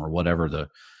system, or whatever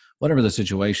the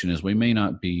situation is. We may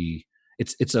not be.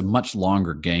 It's a much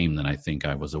longer game than I think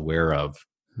I was aware of.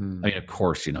 I mean, of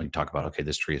course, you talk about, okay,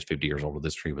 this tree is 50 years old, or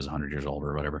this tree was 100 years old,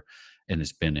 or whatever, and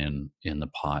it's been in the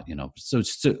pot, So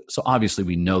obviously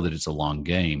we know that it's a long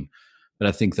game, but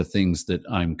I think the things that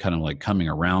I'm kind of like coming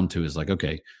around to is like,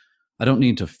 okay, I don't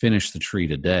need to finish the tree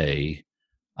today.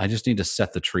 I just need to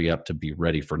set the tree up to be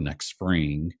ready for next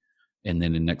spring. And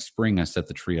then in next spring, I set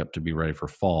the tree up to be ready for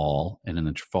fall. And in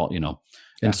the fall,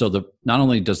 and so not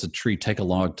only does the tree take a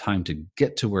long time to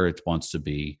get to where it wants to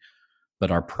be, but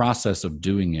our process of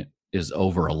doing it is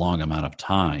over a long amount of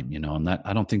time, and that,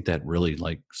 I don't think that really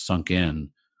like sunk in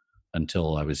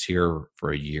until I was here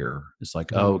for a year. It's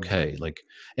like, oh, okay. Like,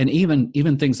 and even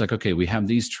things like, okay, we have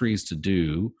these trees to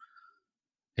do.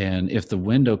 And if the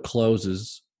window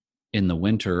closes in the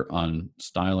winter on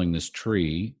styling this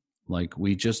tree, like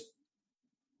we just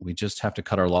have to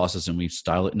cut our losses and we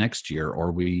style it next year,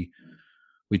 or we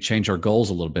change our goals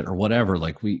a little bit, or whatever.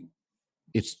 Like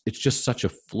it's just such a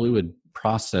fluid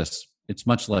process. It's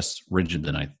much less rigid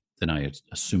than I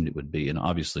assumed it would be. And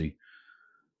obviously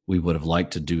we would have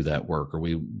liked to do that work,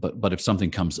 but if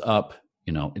something comes up,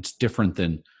 it's different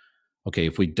than, okay,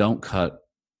 if we don't cut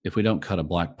a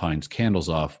black pine's candles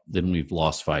off, then we've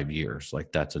lost 5 years.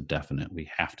 Like that's a definite, we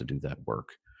have to do that work.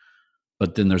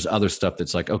 But then there's other stuff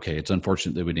that's like, okay, it's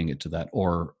unfortunate that we didn't get to that.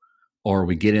 Or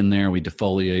we get in there, we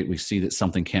defoliate, we see that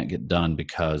something can't get done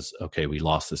because, okay, we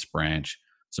lost this branch.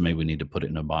 So maybe we need to put it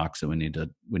in a box and we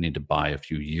need to buy a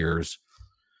few years.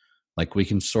 Like we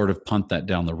can sort of punt that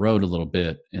down the road a little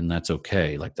bit, and that's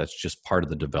okay. Like that's just part of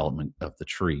the development of the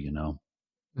tree,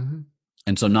 Mm-hmm.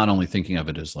 And so not only thinking of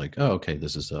it as like, oh, okay,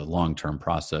 this is a long-term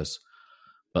process,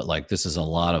 but like this is a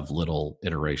lot of little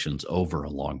iterations over a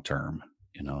long term,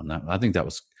 and I think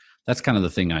that's kind of the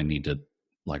thing I need to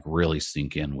like really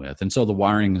sink in with. And so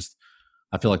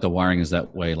I feel like the wiring is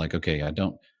that way. Like, okay, I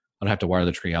don't have to wire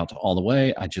the tree out all the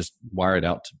way. I just wire it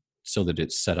out so that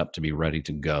it's set up to be ready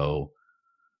to go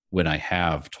when I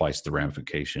have twice the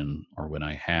ramification, or when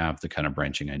I have the kind of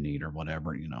branching I need, or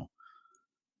whatever,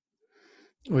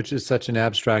 Which is such an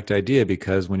abstract idea,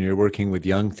 because when you're working with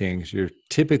young things, you're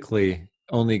typically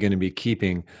only going to be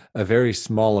keeping a very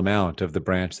small amount of the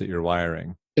branch that you're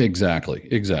wiring. Exactly.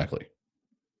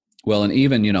 Well, and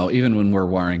even when we're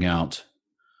wiring out,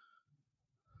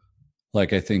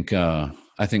 like I think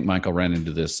Michael ran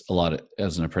into this a lot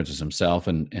as an apprentice himself,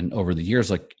 and over the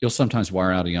years, like you'll sometimes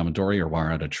wire out a Yamadori or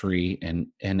wire out a tree, and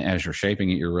as you're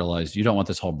shaping it, you realize you don't want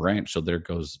this whole branch, so there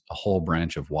goes a whole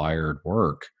branch of wired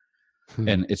work.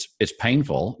 And it's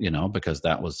painful, because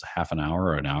that was half an hour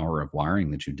or an hour of wiring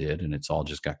that you did, and it's all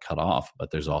just got cut off. But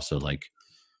there's also like,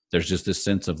 there's just this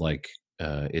sense of like,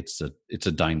 it's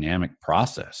a dynamic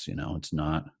process,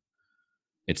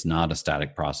 it's not a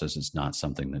static process. It's not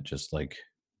something that just like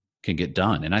can get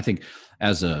done. And I think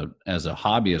as a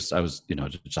hobbyist, I was,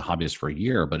 just a hobbyist for a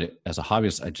year, but as a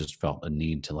hobbyist, I just felt a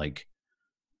need to like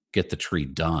get the tree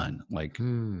done. Like,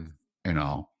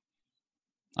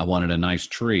 I wanted a nice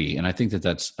tree. And I think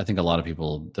I think a lot of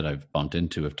people that I've bumped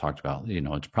into have talked about,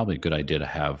 it's probably a good idea to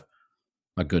have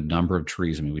a good number of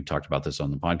trees. I mean, we talked about this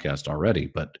on the podcast already,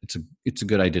 but it's a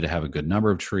good idea to have a good number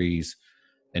of trees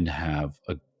and to have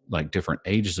like different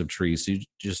ages of trees.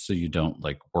 So you don't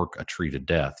like work a tree to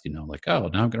death, like, oh,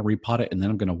 now I'm going to repot it and then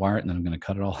I'm going to wire it and then I'm going to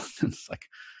cut it all. It's like,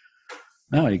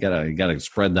 no, you gotta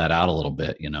spread that out a little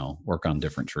bit, work on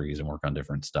different trees and work on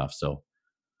different stuff. So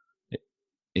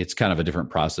it's kind of a different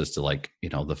process to like,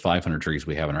 the 500 trees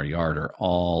we have in our yard are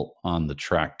all on the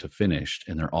track to finished,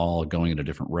 and they're all going at a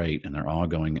different rate, and they're all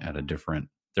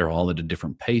at a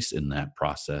different pace in that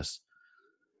process.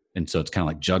 And so it's kind of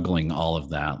like juggling all of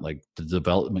that, like the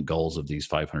development goals of these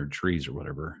 500 trees or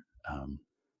whatever,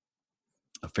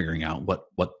 figuring out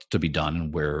what to be done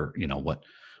and where,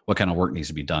 what kind of work needs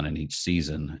to be done in each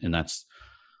season. And that's,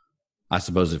 I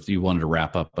suppose, if you wanted to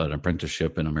wrap up an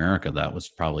apprenticeship in America, that was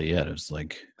probably it. It was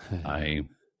like, I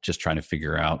just trying to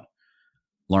figure out,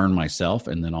 learn myself,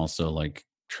 and then also like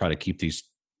try to keep these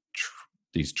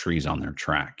trees on their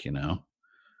track,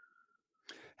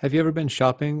 Have you ever been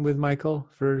shopping with Michael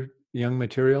for young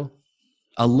material?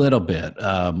 A little bit.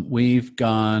 We've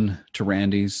gone to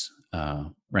Randy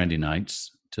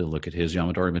Knight's to look at his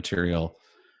Yamadori material.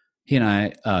 He and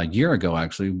I, a year ago,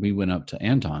 actually, we went up to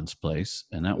Anton's place,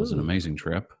 and that was an amazing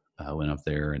trip. I went up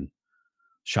there and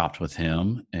shopped with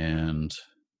him,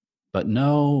 but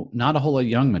no, not a whole lot of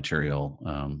young material,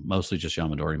 mostly just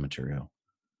Yamadori material.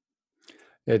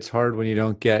 It's hard when you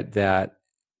don't get that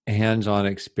hands-on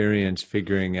experience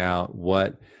figuring out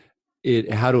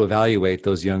how to evaluate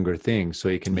those younger things, so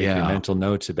you can make your mental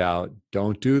notes about,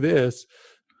 don't do this.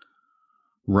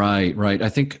 Right.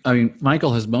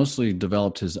 Michael has mostly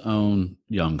developed his own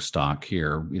young stock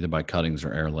here, either by cuttings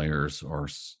or air layers,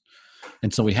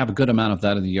 and so we have a good amount of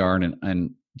that in the yard.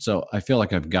 And so I feel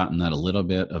like I've gotten that a little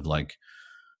bit of like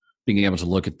being able to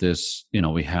look at this.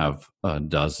 We have a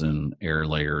dozen air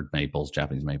layered maples,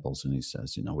 Japanese maples. And he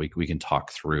says, we can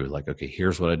talk through like, okay,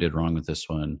 here's what I did wrong with this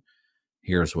one.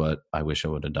 Here's what I wish I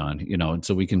would have done, and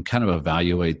so we can kind of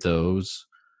evaluate those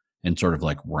and sort of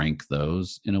like rank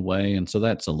those in a way. And so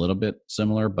that's a little bit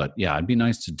similar, but yeah, it'd be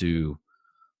nice to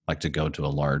go to a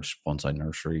large bonsai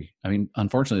nursery. I mean,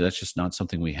 unfortunately, that's just not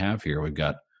something we have here. We've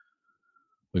got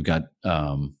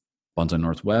Bonsai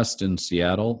Northwest in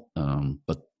Seattle.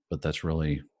 But that's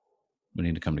really, we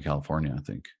need to come to California, I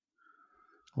think.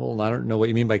 Well, I don't know what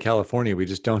you mean by California. We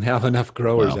just don't have enough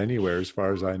growers anywhere, as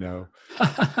far as I know.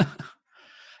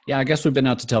 Yeah, I guess we've been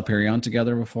out to Telperion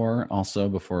together before, also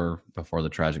before the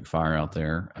tragic fire out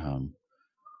there.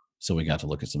 So we got to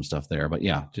look at some stuff there. But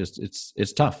yeah, just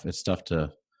it's tough. It's tough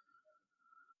to.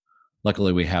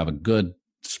 Luckily, we have a good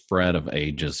spread of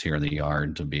ages here in the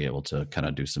yard to be able to kind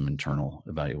of do some internal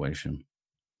evaluation.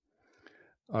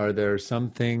 Are there some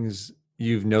things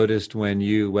you've noticed when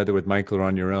you, whether with Michael or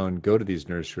on your own, go to these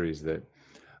nurseries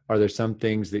are there some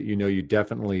things that you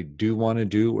definitely do want to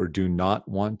do or do not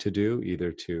want to do,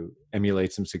 either to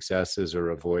emulate some successes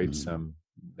or avoid some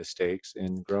mistakes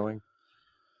in growing?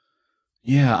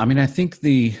 Yeah, I mean, I think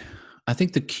the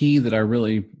key that I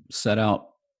really set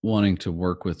out wanting to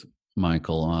work with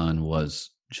Michael on was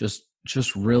just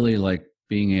really like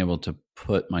being able to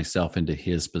put myself into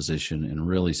his position and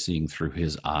really seeing through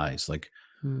his eyes. Like,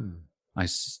 I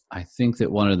think that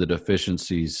one of the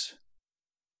deficiencies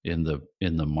in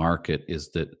the market is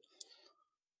that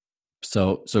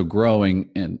so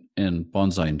growing and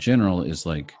bonsai in general is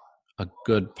like a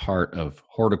good part of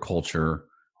horticulture,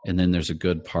 and then there's a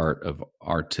good part of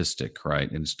artistic,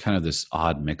 right? And it's kind of this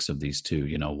odd mix of these two.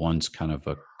 One's kind of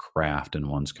a craft and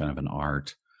one's kind of an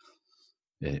art.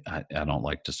 I don't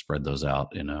like to spread those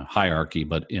out in a hierarchy,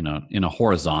 but in a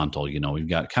horizontal, we've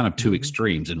got kind of two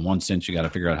extremes. In one sense, you got to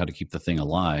figure out how to keep the thing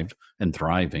alive and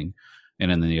thriving.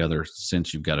 And in the other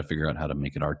sense, you've got to figure out how to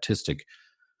make it artistic.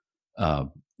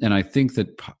 And I think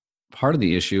that part of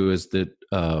the issue is that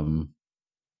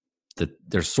that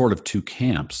there's sort of two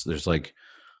camps. There's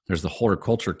the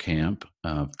horticulture camp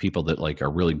of people that like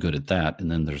are really good at that,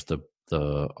 and then there's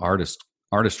the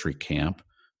artistry camp.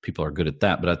 People are good at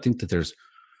that, but I think that there's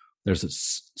a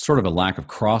sort of a lack of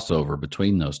crossover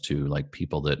between those two, like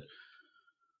people that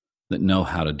know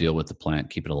how to deal with the plant,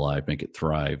 keep it alive, make it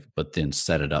thrive, but then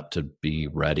set it up to be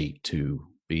ready to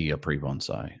be a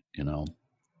pre-bonsai,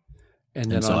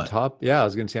 And then on top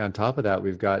of that,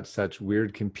 we've got such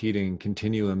weird competing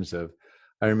continuums of,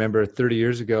 I remember 30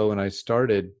 years ago when I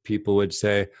started, people would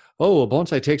say, oh, a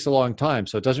bonsai takes a long time,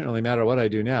 so it doesn't really matter what I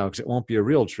do now because it won't be a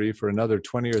real tree for another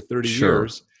 20 or 30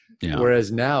 years. Yeah.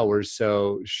 Whereas now we're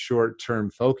so short-term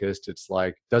focused. It's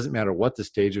like, doesn't matter what the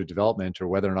stage of development or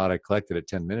whether or not I collected it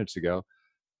 10 minutes ago.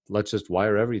 Let's just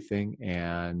wire everything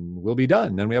and we'll be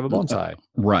done. Then we have a bonsai.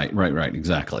 Right.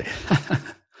 Exactly.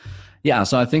 Yeah.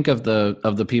 So I think of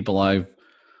the people I've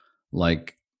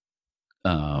like,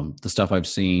 the stuff I've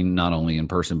seen, not only in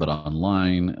person, but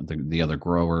online, the other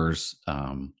growers,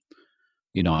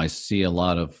 I see a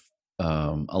lot of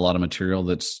material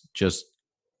that's just,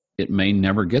 it may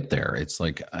never get there. It's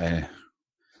like,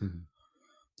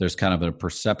 there's kind of a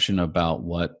perception about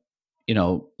what,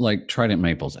 like Trident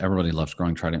maples. Everybody loves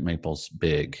growing Trident maples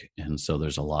big. And so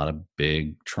there's a lot of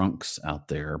big trunks out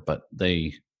there, but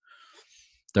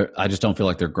I just don't feel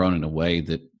like they're grown in a way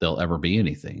that they'll ever be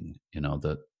anything,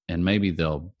 and maybe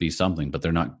they'll be something, but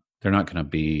they're not going to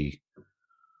be,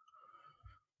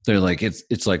 they're like,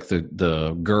 it's like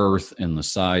the girth and the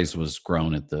size was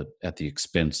grown at the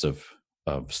expense of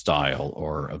style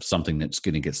or of something that's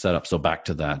going to get set up. So back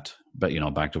to that, but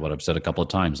back to what I've said a couple of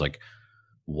times, like,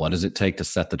 what does it take to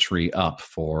set the tree up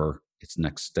for its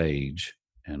next stage?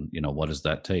 And, what does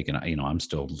that take? And, I'm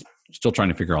still trying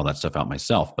to figure all that stuff out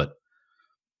myself, but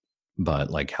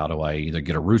like, how do I either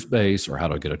get a root base or how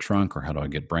do I get a trunk or how do I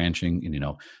get branching?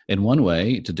 And one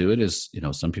way to do it is,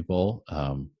 some people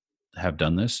have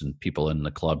done this, and people in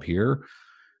the club here,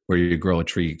 where you grow a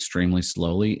tree extremely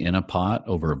slowly in a pot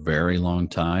over a very long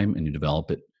time and you develop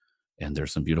it. And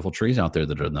there's some beautiful trees out there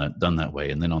that are done that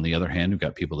way. And then on the other hand, we've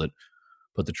got people that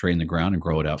put the tree in the ground and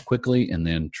grow it out quickly and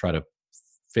then try to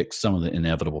fix some of the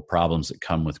inevitable problems that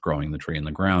come with growing the tree in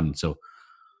the ground. And so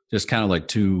just kind of like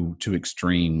two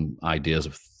extreme ideas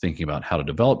of thinking about how to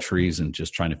develop trees, and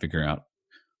just trying to figure out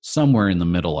somewhere in the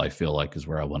middle, I feel like, is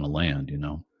where I want to land,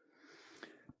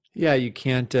 Yeah, you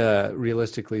can't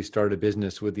realistically start a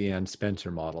business with the Ann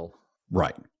Spencer model.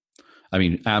 Right. I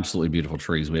mean, absolutely beautiful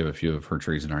trees. We have a few of her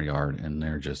trees in our yard, and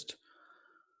they're just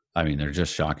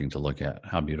shocking to look at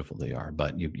how beautiful they are.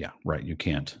 But you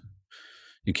can't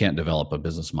develop a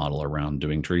business model around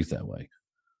doing trees that way.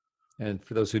 And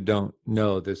for those who don't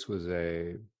know, this was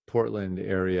a Portland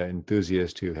area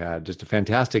enthusiast who had just a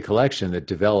fantastic collection that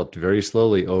developed very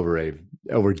slowly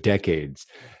over decades.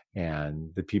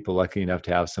 And the people lucky enough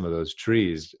to have some of those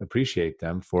trees appreciate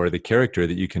them for the character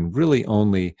that you can really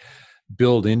only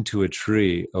build into a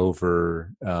tree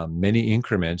over many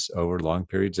increments over long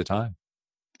periods of time.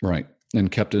 Right.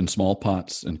 And kept in small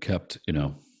pots and kept,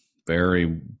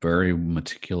 very, very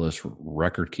meticulous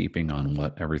record keeping on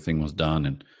what everything was done.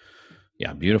 And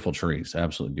yeah, beautiful trees,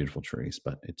 absolutely beautiful trees.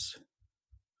 But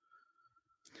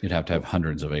you'd have to have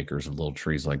hundreds of acres of little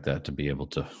trees like that to be able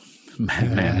to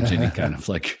manage any kind of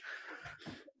like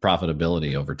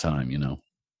profitability over time,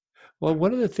 Well,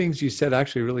 one of the things you said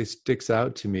actually really sticks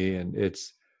out to me, and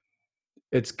it's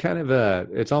kind of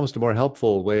it's almost a more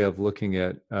helpful way of looking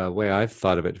at way I've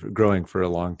thought of it growing for a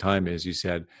long time. Is you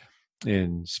said,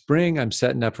 in spring, I'm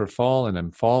setting up for fall, and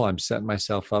in fall, I'm setting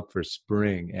myself up for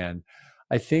spring. And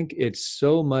I think it's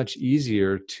so much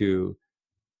easier to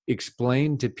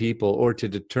explain to people or to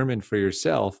determine for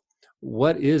yourself,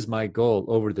 what is my goal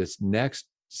over this next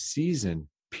season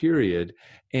period,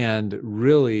 and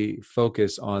really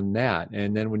focus on that.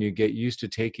 And then when you get used to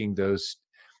taking those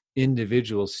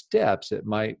individual steps, it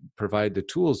might provide the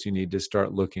tools you need to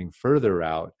start looking further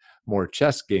out, more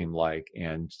chess game like,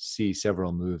 and see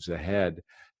several moves ahead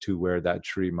to where that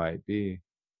tree might be.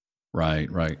 Right.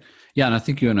 Yeah. And I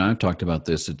think you and I have talked about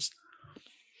this. It's,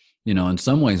 in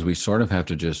some ways we sort of have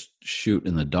to just shoot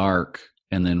in the dark.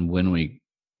 And then when we,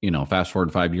 fast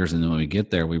forward 5 years, and then when we get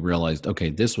there, we realized, okay,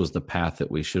 this was the path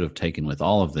that we should have taken with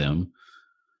all of them.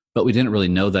 But we didn't really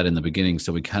know that in the beginning.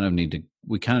 So we kind of need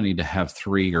to have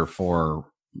 3 or 4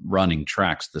 running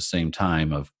tracks at the same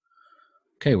time of,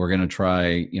 okay, we're going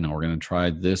to try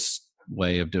this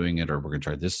way of doing it, or we're going to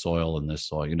try this soil and this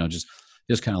soil,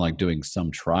 just kind of like doing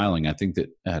some trialing. I think that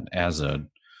as a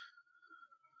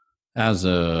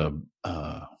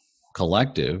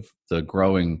collective, the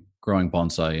growing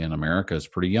bonsai in America is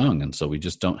pretty young. And so we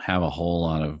just don't have a whole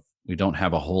lot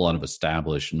of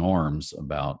established norms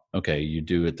about, okay, you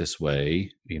do it this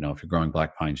way. If you're growing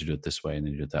black pines, you do it this way, and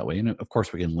then you do it that way. And of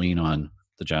course we can lean on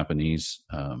the Japanese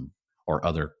or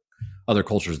other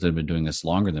cultures that have been doing this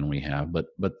longer than we have. But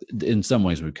in some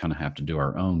ways we kind of have to do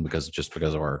our own because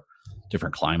of our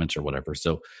different climates or whatever.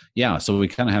 So yeah, so we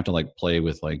kind of have to like play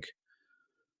with like,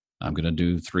 I'm going to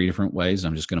do 3 different ways.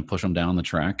 I'm just going to push them down the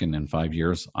track. And in 5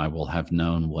 years, I will have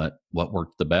known what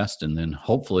worked the best. And then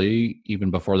hopefully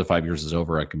even before the 5 years is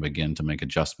over, I can begin to make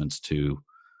adjustments to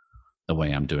the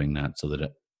way I'm doing that so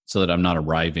that I'm not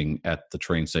arriving at the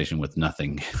train station with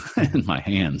nothing in my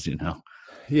hands,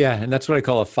 Yeah, and that's what I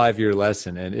call a 5-year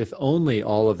lesson. And if only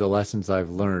all of the lessons I've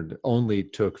learned only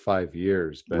took 5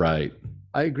 years. But Right.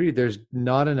 I agree, there's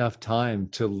not enough time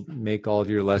to make all of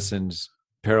your lessons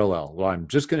parallel. Well, I'm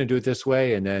just going to do it this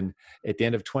way, and then at the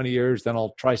end of 20 years, then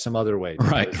I'll try some other way.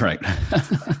 Right.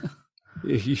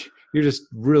 You're just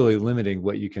really limiting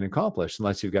what you can accomplish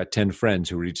unless you've got 10 friends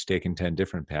who are each taking 10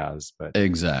 different paths. But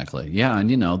exactly. Yeah. And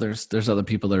there's other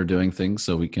people that are doing things,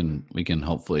 so we can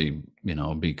hopefully,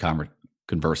 be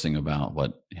conversing about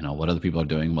what other people are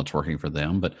doing, what's working for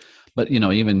them. But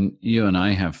even you and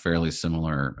I have fairly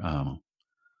similar,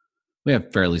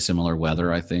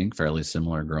 weather, I think, fairly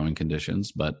similar growing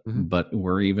conditions, but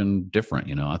we're even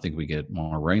different. I think we get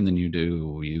more rain than you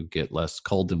do. You get less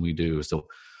cold than we do. So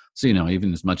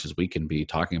even as much as we can be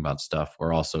talking about stuff,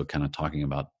 we're also kind of talking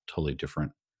about totally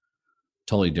different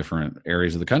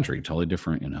areas of the country, totally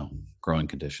different, growing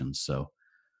conditions. So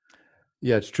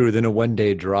yeah, it's true. Within a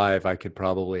 1-day drive, I could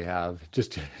probably have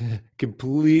just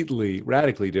completely,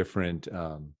 radically different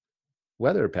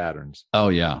weather patterns. Oh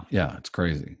yeah. Yeah. It's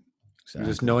crazy. Exactly.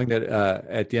 Just knowing that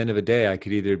at the end of a day, I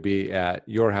could either be at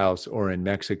your house or in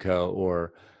Mexico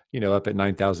or, up at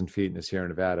 9,000 feet in the Sierra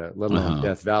Nevada, let alone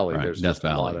Death Valley. Right. There's Death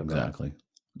Valley. Exactly.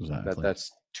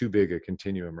 That's too big a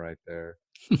continuum right there.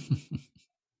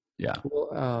 Yeah.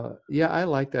 Well, yeah, I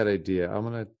like that idea. I'm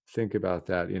going to think about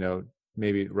that,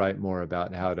 maybe write more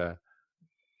about how to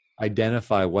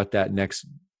identify what that next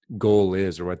goal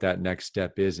is or what that next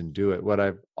step is and do it. What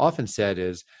I've often said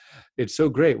is it's so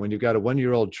great when you've got a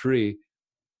 1-year-old tree,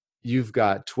 you've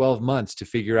got 12 months to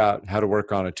figure out how to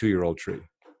work on a 2-year-old tree.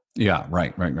 Yeah,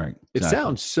 right. Exactly. It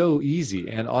sounds so easy.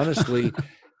 And honestly,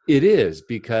 it is,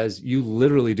 because you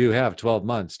literally do have 12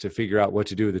 months to figure out what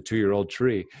to do with a 2-year-old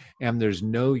tree. And there's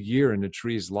no year in a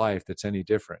tree's life that's any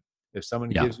different. If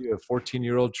someone gives you a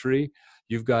 14-year-old tree,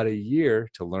 you've got a year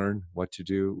to learn what to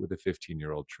do with a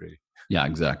 15-year-old tree. Yeah,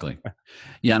 exactly.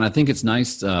 Yeah. And I think it's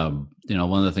nice. One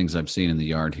of the things I've seen in the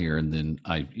yard here, and then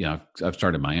I've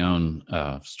started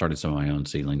some of my own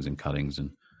seedlings and cuttings,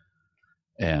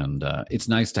 and it's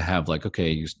nice to have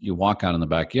you walk out in the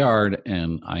backyard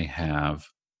and I have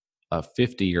a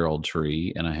 50-year-old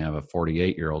tree and I have a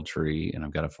 48-year-old tree and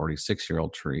I've got a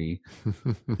 46-year-old tree,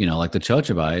 like the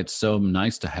chochobai. It's so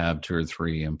nice to have 2 or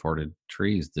 3 imported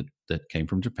trees that came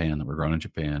from Japan, that were grown in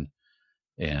Japan,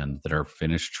 and that are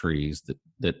finished trees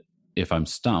that if I'm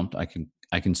stumped, I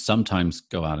can sometimes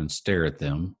go out and stare at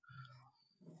them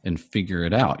and figure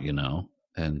it out,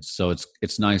 And so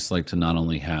it's nice to not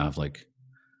only have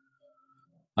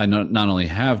I not only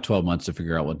have 12 months to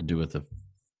figure out what to do with a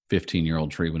 15-year-old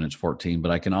tree when it's 14,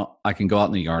 but I can go out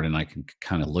in the yard and I can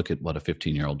kind of look at what a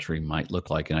 15-year-old tree might look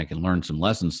like, and I can learn some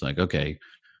lessons okay,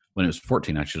 when it was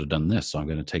 14, I should have done this. So I'm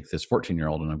going to take this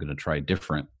 14-year-old and I'm going to try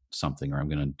different something, or I'm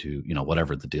going to do,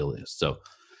 whatever the deal is. So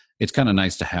it's kind of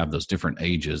nice to have those different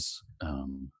ages.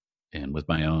 And with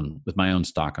my own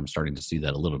stock, I'm starting to see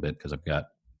that a little bit, because I've got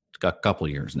a couple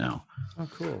of years now. Oh,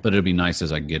 cool. But it'd be nice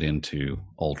as I get into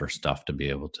older stuff to be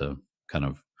able to kind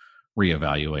of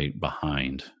reevaluate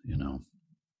behind,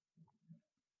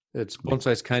 It's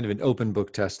bonsai's kind of an open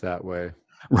book test that way.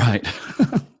 Right.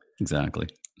 Exactly.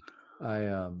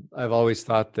 I've always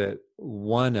thought that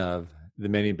one of the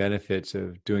many benefits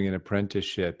of doing an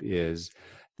apprenticeship is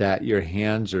that your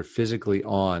hands are physically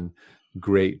on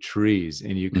great trees,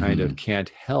 and you kind of can't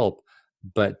help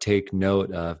but take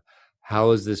note of,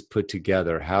 how is this put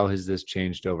together? How has this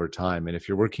changed over time? And if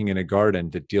you're working in a garden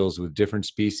that deals with different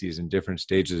species and different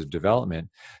stages of development,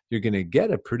 you're going to get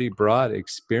a pretty broad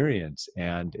experience,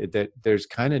 and that there's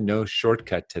kind of no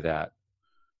shortcut to that.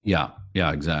 Yeah,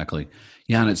 exactly.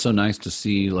 Yeah, and it's so nice to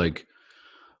see,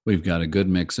 we've got a good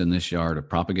mix in this yard of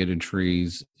propagated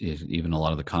trees. Even a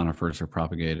lot of the conifers are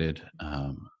propagated.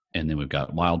 And then we've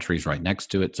got wild trees right next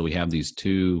to it. So we have these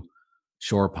 2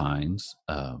 shore pines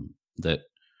that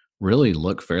really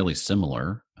look fairly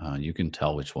similar. You can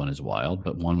tell which one is wild,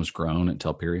 but one was grown at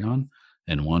Telperion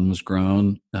and one was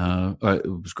grown, it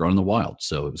was grown in the wild.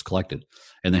 So it was collected,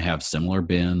 and they have similar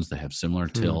bins. They have similar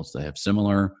tilts. They have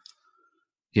similar,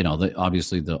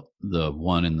 obviously the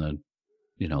one in the,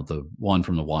 the one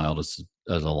from the wild is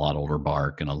a lot older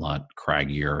bark and a lot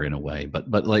craggier in a way, but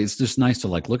it's just nice to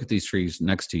look at these trees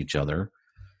next to each other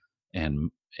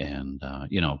and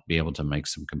be able to make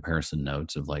some comparison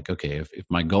notes of okay, if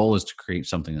my goal is to create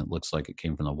something that looks like it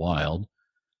came from the wild,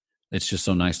 it's just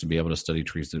so nice to be able to study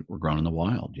trees that were grown in the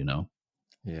wild,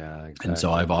 Yeah, exactly. And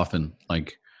so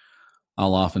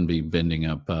I'll often be bending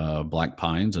up black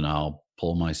pines, and I'll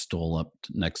pull my stool up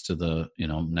next to the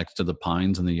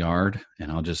pines in the yard,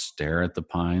 and I'll just stare at the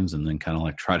pines and then kind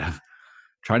of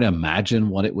try to imagine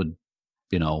what it would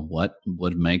what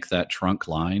would make that trunk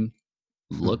line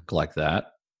look like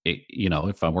that,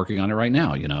 if I'm working on it right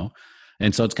now,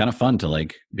 and so it's kind of fun to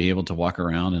like be able to walk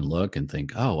around and look and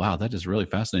think, oh wow, that is really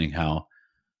fascinating how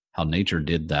nature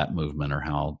did that movement, or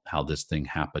how this thing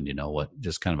happened,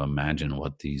 just kind of imagine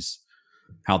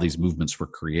how these movements were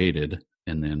created,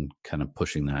 and then kind of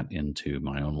pushing that into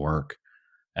my own work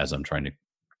as I'm trying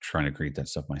to create that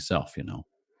stuff myself.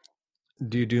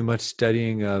 Do you do much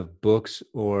studying of books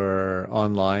or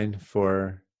online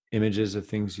for images of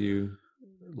things you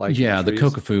like? Yeah, the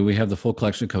Kokofu, we have the full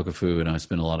collection of Kokofu, and I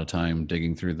spend a lot of time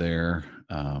digging through there.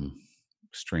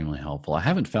 Extremely helpful. I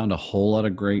haven't found a whole lot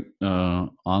of great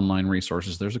online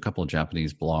resources. There's a couple of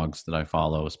Japanese blogs that I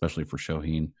follow, especially for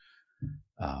Shohin,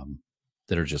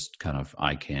 that are just kind of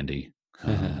eye candy,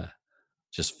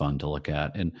 just fun to look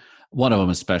at. And one of them,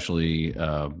 especially,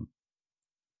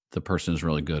 the person is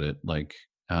really good at like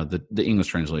the English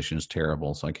translation is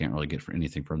terrible, so I can't really get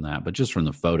anything from that. But just from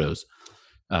the photos,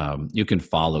 you can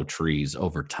follow trees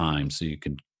over time, so you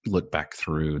can look back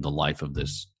through the life of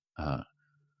this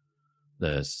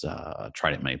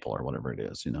trident maple or whatever it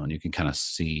is, and you can kind of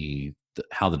see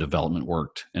how the development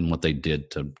worked and what they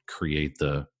did to create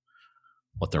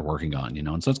what they're working on,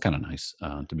 and so it's kind of nice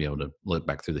to be able to look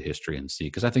back through the history and see,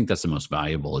 because I think that's the most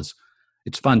valuable.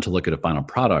 It's fun to look at a final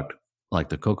product like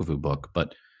the Kokofu book,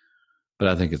 but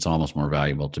I think it's almost more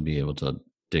valuable to be able to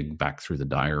dig back through the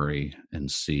diary and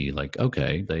see, like,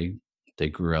 okay, they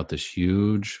grew out this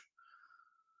huge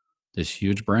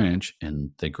branch,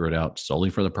 and they grew it out solely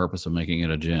for the purpose of making it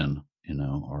a gin,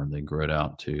 or they grew it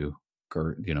out to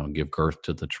give girth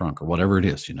to the trunk, or whatever it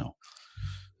is,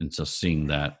 and so seeing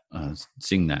that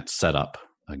setup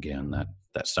again,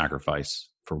 that sacrifice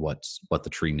for what the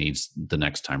tree needs the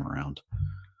next time around.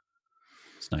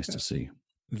 It's nice to see.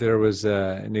 There was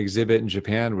an exhibit in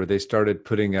Japan where they started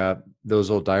putting up those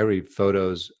old diary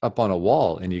photos up on a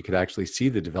wall, and you could actually see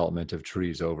the development of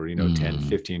trees over, 10,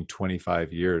 15,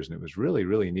 25 years. And it was really,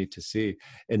 really neat to see.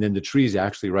 And then the tree's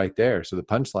actually right there. So the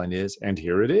punchline is, and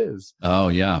here it is. Oh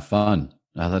yeah. Fun.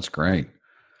 Oh, that's great.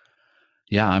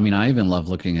 Yeah. I mean, I even love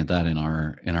looking at that in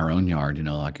our own yard.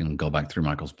 I can go back through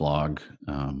Michael's blog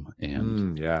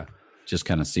and just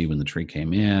kind of see when the tree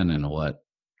came in and what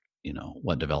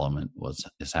development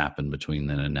has happened between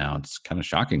then and now. It's kind of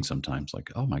shocking sometimes,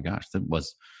 like, oh my gosh,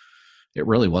 it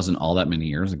really wasn't all that many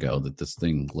years ago that this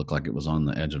thing looked like it was on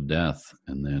the edge of death.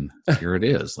 And then here it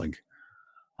is. Like,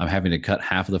 I'm having to cut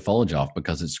half of the foliage off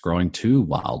because it's growing too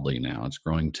wildly now. It's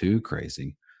growing too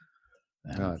crazy.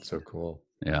 Oh, it's so cool.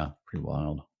 Yeah. Pretty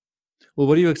wild. Well,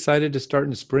 what are you excited to start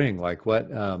in spring? Like what,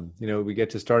 we get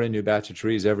to start a new batch of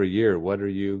trees every year. What are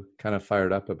you kind of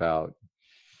fired up about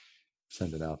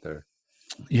sending out there?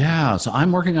 Yeah, so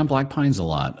I'm working on black pines a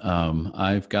lot.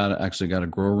 I've got a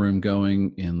grow room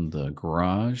going in the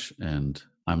garage, and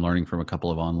I'm learning from a couple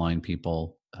of online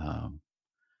people,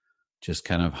 just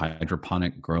kind of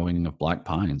hydroponic growing of black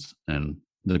pines. And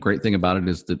the great thing about it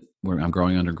is that I'm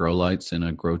growing under grow lights in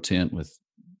a grow tent with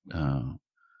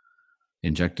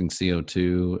injecting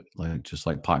CO2, just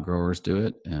like pot growers do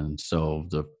it. And so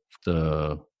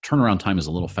the turnaround time is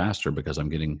a little faster because I'm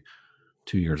getting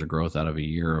 2 years of growth out of a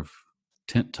year of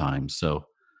tent time. So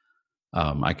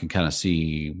I can kind of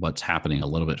see what's happening a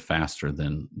little bit faster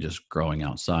than just growing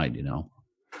outside,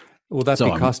 Will that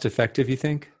be cost effective, you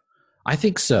think? I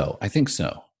think so.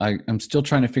 I'm still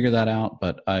trying to figure that out,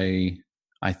 but I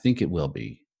think it will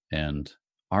be. And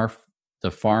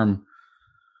the farm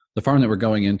that we're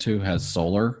going into has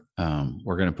solar.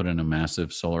 We're going to put in a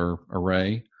massive solar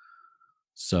array.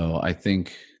 So I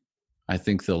think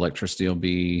the electricity it'll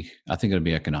be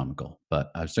economical,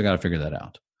 but I've still got to figure that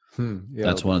out. Yeah,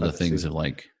 that's one of the things of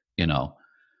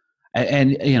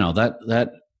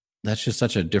that's just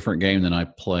such a different game than I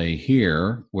play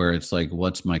here, where it's like,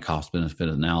 what's my cost benefit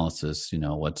analysis? I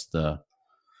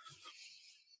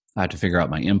have to figure out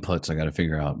my inputs. I got to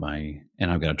figure out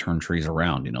and I've got to turn trees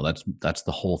around. That's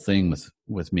the whole thing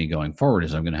with me going forward,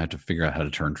 is I'm going to have to figure out how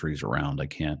to turn trees around. I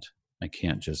can't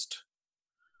just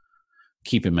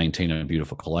keep and maintain a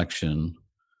beautiful collection.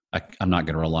 I'm not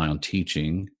going to rely on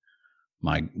teaching.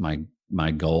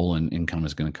 My goal and income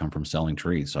is going to come from selling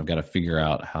trees. So I've got to figure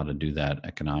out how to do that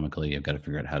economically. I've got to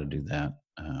figure out how to do that,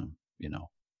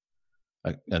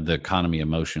 the economy of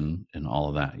motion and all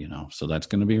of that, so that's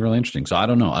going to be really interesting. So I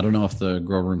don't know if the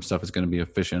grow room stuff is going to be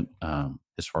efficient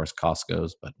as far as cost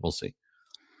goes, but we'll see.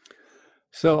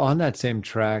 So on that same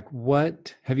track,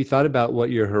 what have you thought about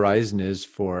what your horizon is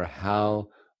for how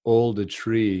old a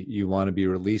tree you want to be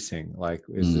releasing? Like,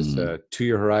 is this a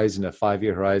 2-year horizon, a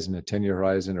 5-year horizon, a 10-year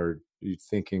horizon, or are you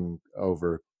thinking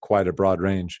over quite a broad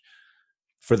range?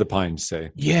 for the pines,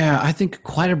 say? Yeah, I think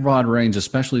quite a broad range,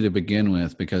 especially to begin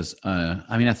with, because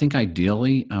I think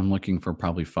ideally I'm looking for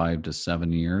probably 5 to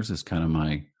 7 years is kind of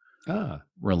my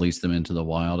release them into the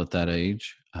wild at that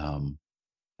age.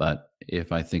 But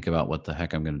if I think about what the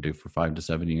heck I'm going to do for 5 to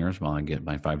 7 years while I get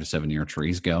my 5 to 7 year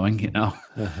trees going,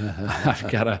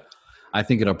 I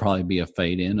think it'll probably be a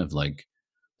fade in of like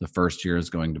the first year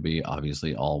is going to be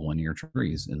obviously all 1 year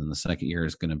trees. And then the second year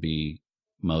is going to be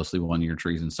mostly 1 year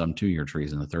trees and some 2 year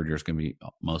trees. And the third year is going to be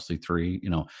mostly 3,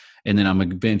 and then I'm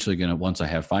eventually going to, once I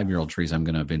have 5-year-old trees, I'm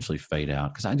going to eventually fade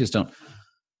out. Cause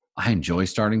I enjoy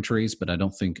starting trees, but I don't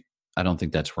think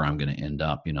that's where I'm going to end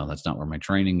up. That's not where my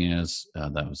training is.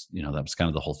 That was kind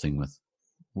of the whole thing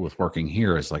with working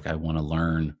here is like, I want to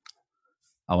learn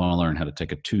how to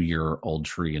take a 2-year-old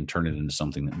tree and turn it into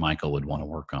something that Michael would want to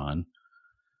work on.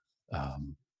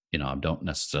 I don't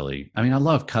necessarily, I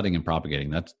love cutting and propagating.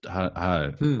 That's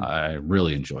I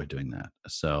really enjoy doing that.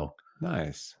 So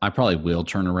nice. I probably will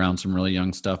turn around some really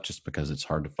young stuff just because it's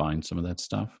hard to find some of that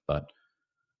stuff. But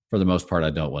for the most part,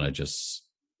 I don't want to just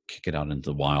kick it out into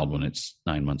the wild when it's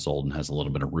 9 months old and has a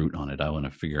little bit of root on it. I want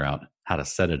to figure out how to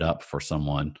set it up for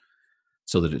someone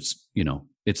so that it's,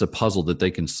 it's a puzzle that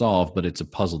they can solve, but it's a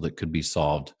puzzle that could be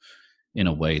solved in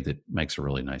a way that makes a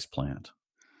really nice plant.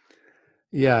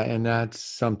 Yeah, and that's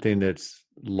something that's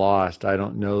lost. I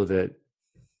don't know that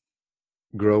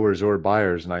growers or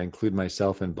buyers, and I include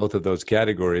myself in both of those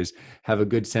categories, have a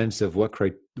good sense of what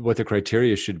the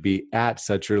criteria should be at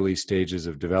such early stages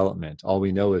of development. All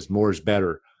we know is more is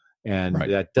better, and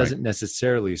that doesn't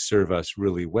necessarily serve us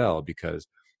really well because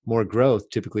more growth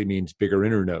typically means bigger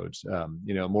internodes.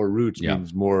 More roots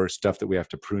means more stuff that we have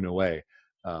to prune away,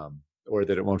 or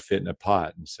that it won't fit in a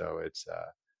pot. And so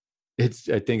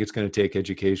I think it's going to take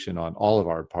education on all of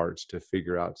our parts to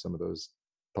figure out some of those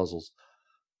puzzles.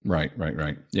 Right.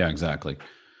 Yeah, exactly.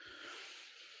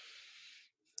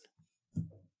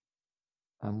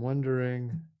 I'm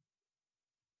wondering,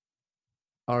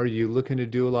 are you looking to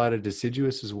do a lot of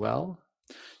deciduous as well?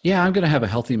 Yeah, I'm going to have a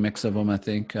healthy mix of them. I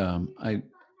think,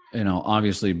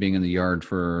 obviously being in the yard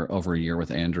for over a year with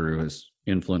Andrew has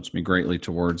influenced me greatly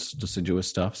towards deciduous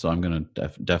stuff. So I'm going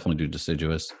to definitely do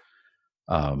deciduous.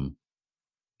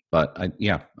 But I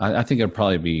think it'll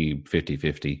probably be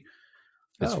 50-50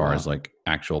 as far as like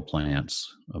actual plants.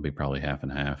 It'll be probably half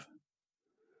and half.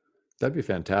 That'd be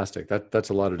fantastic. That's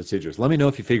a lot of deciduous. Let me know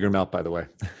if you figure them out, by the way.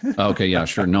 Okay. Yeah,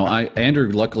 sure. No, Andrew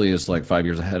luckily is like 5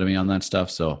 years ahead of me on that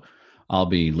stuff. So I'll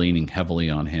be leaning heavily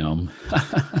on him.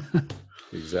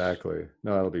 Exactly.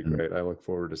 No, that'll be great. I look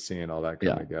forward to seeing all that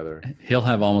come together. He'll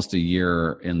have almost a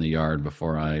year in the yard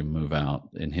before I move out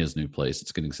in his new place.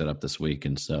 It's getting set up this week.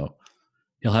 And so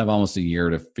he'll have almost a year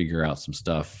to figure out some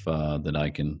stuff that I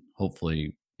can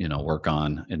hopefully, work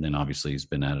on. And then obviously he's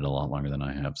been at it a lot longer than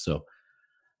I have. So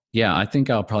yeah, I think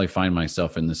I'll probably find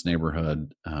myself in this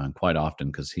neighborhood quite often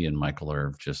because he and Michael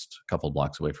are just a couple of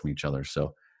blocks away from each other.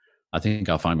 So I think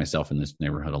I'll find myself in this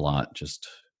neighborhood a lot, just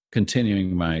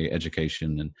continuing my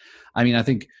education. And I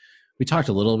think we talked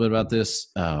a little bit about this,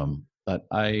 but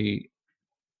I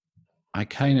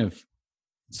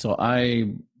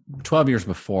 12 years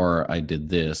before I did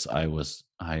this, I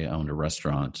owned a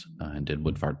restaurant and did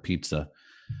Woodford Pizza.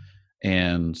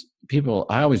 And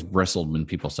I always bristled when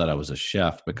people said I was a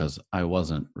chef because I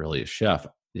wasn't really a chef.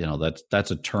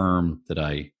 That's a term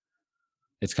that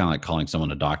it's kind of like calling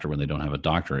someone a doctor when they don't have a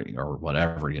doctorate or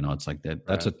whatever, it's like that.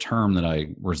 That's a term that I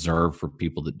reserve for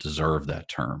people that deserve that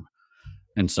term.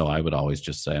 And so I would always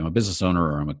just say I'm a business owner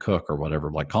or I'm a cook or whatever,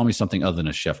 like call me something other than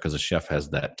a chef because a chef has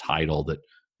that title that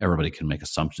everybody can make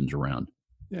assumptions around.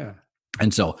 Yeah.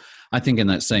 And so I think in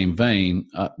that same vein,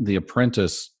 the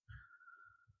apprentice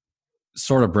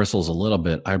sort of bristles a little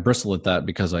bit. I bristle at that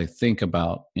because I think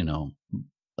about,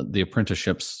 the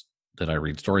apprenticeships that I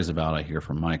read stories about, I hear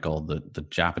from Michael, the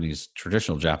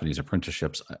traditional Japanese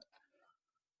apprenticeships.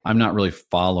 I'm not really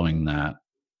following that.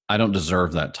 I don't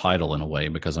deserve that title in a way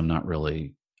because I'm not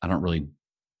really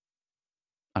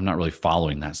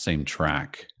following that same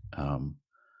track.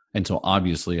 And so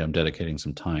obviously I'm dedicating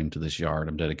some time to this yard.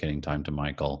 I'm dedicating time to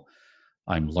Michael.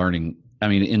 I'm learning.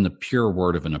 In the pure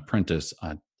word of an apprentice,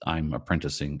 I'm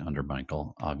apprenticing under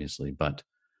Michael, obviously, but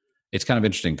it's kind of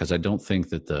interesting because I don't think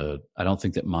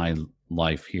that my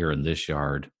life here in this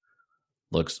yard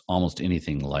looks almost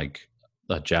anything like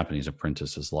a Japanese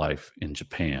apprentice's life in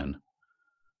Japan.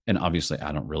 And obviously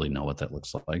I don't really know what that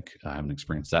looks like. I haven't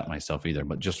experienced that myself either,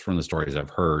 but just from the stories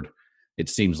I've heard, it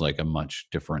seems like a much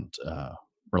different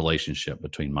relationship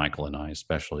between Michael and I,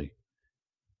 especially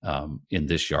in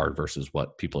this yard versus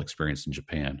what people experience in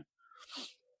Japan.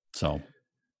 So,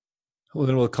 well,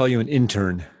 then we'll call you an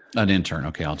intern. An intern.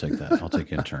 Okay, I'll take that. I'll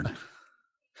take intern.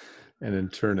 An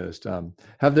internist.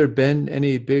 Have there been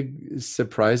any big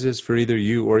surprises for either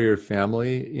you or your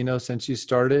family, since you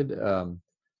started?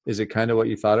 Is it kind of what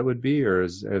you thought it would be, or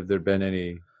have there been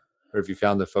any, or have you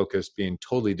found the focus being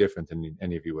totally different than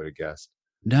any of you would have guessed?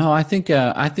 No, I think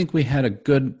we had a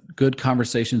good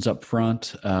conversations up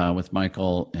front with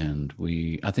Michael, and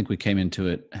I think we came into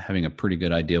it having a pretty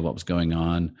good idea of what was going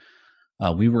on.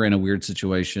 We were in a weird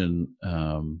situation.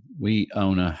 We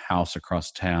own a house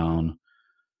across town,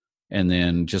 and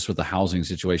then just with the housing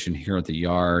situation here at the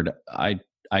yard, I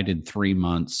did 3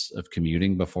 months of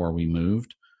commuting before we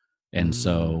moved, and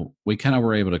so we kind of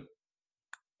were able to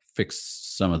fix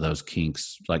some of those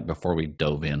kinks like before we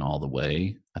dove in all the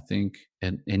way, I think.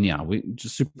 And yeah, we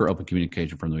just super open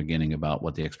communication from the beginning about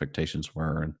what the expectations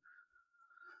were. And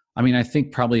I mean, I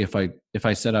think probably if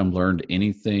I said I'm learned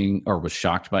anything or was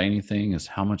shocked by anything is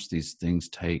how much these things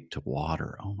take to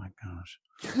water. Oh my gosh.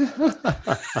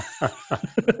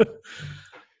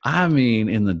 I mean,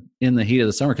 in the heat of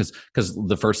the summer, because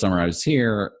the first summer I was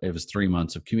here, it was 3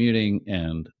 months of commuting,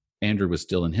 and Andrew was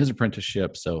still in his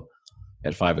apprenticeship. So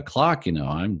at 5 o'clock,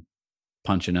 I'm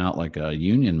punching out like a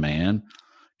union man,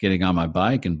 getting on my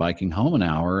bike and biking home an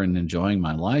hour and enjoying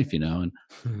my life, and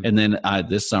then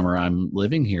this summer I'm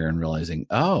living here and realizing,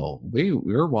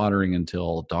 we're watering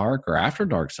until dark or after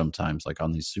dark sometimes, like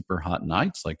on these super hot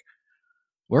nights. Like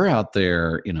we're out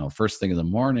there, first thing in the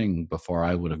morning before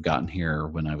I would have gotten here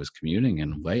when I was commuting,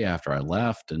 and way after I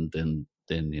left. And then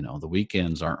the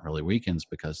weekends aren't really weekends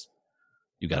because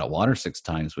you got to water 6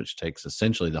 times, which takes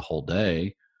essentially the whole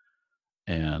day.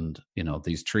 And,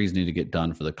 these trees need to get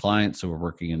done for the client. So we're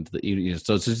working into the evening.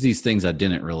 So it's just these things I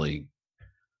didn't really,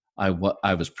 I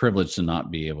was privileged to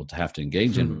not be able to have to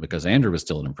engage in because Andrew was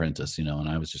still an apprentice, and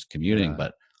I was just commuting. Yeah.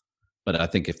 But I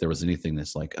think if there was anything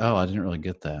that's like, oh, I didn't really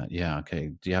get that. Yeah.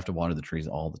 Okay. Do you have to water the trees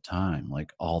all the time?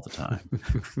 Like all the time?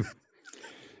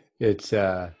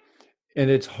 And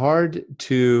it's hard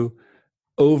to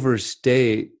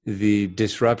overstate the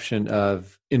disruption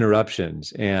of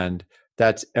interruptions. And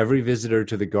that's every visitor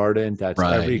to the garden. That's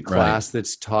every class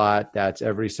that's taught. That's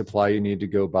every supply you need to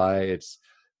go buy. It's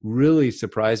really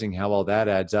surprising how all that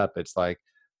adds up. It's like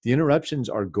the interruptions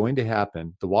are going to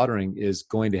happen. The watering is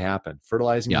going to happen.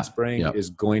 Fertilizing and spraying is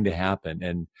going to happen.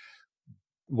 And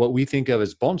what we think of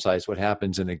as bonsai is what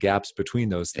happens in the gaps between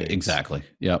those things. Exactly.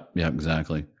 Yep,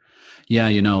 exactly. Yeah,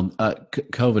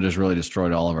 COVID has really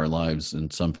destroyed all of our lives,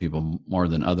 and some people more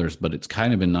than others, but it's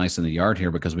kind of been nice in the yard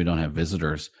here because we don't have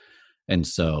visitors. And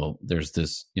so there's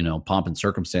this, pomp and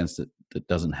circumstance that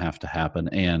doesn't have to happen.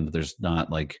 And there's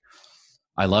not like,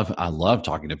 I love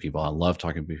talking to people. I love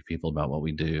talking to people about what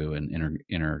we do and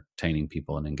entertaining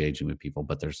people and engaging with people.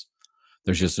 But there's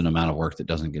just an amount of work that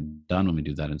doesn't get done when we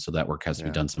do that. And so that work has to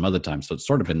be done some other time. So it's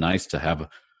sort of been nice to have,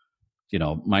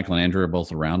 Michael and Andrew are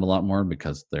both around a lot more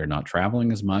because they're not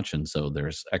traveling as much. And so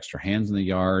there's extra hands in the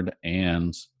yard,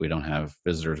 and we don't have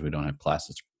visitors. We don't have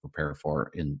classes to prepare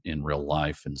for in real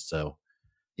life. And so,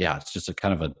 yeah, it's just a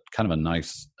kind of a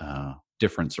nice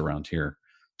difference around here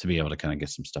to be able to kind of get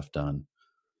some stuff done.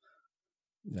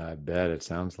 I bet it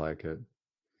sounds like it.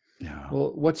 Yeah.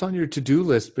 Well, what's on your to-do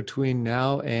list between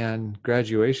now and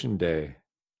graduation day?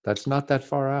 That's not that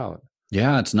far out.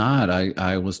 Yeah, it's not.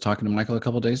 I was talking to Michael a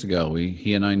couple of days ago.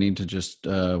 He and I need to just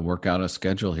work out a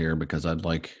schedule here because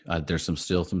there's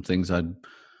still some things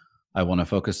I want to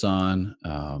focus on.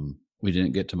 We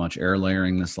didn't get to much air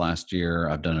layering this last year.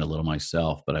 I've done it a little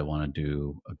myself, but I want to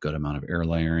do a good amount of air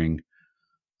layering,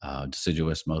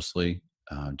 deciduous mostly.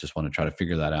 Just want to try to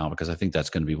figure that out because I think that's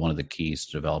going to be one of the keys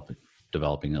to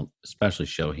developing, especially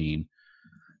Shohin,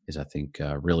 is I think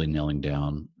really nailing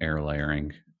down air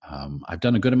layering. I've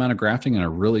done a good amount of grafting, and I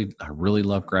really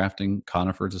love grafting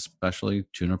conifers, especially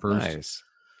junipers. Nice.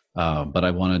 But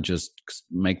I want to just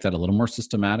make that a little more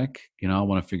systematic. I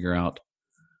want to figure out.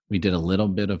 We did a little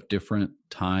bit of different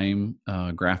time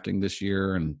grafting this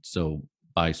year, and so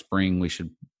by spring we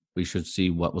should see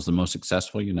what was the most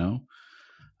successful.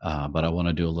 But I want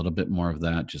to do a little bit more of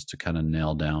that just to kind of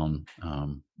nail down.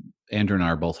 Andrew and I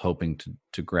are both hoping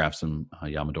to graft some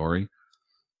Yamadori,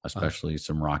 especially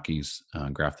some Rockies,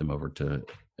 graft them over to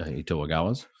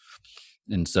Itoagawas.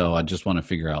 And so I just want to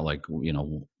figure out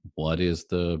what is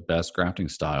the best grafting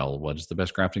style? What is the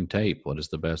best grafting tape? What is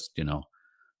the best,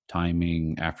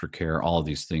 timing, aftercare, all of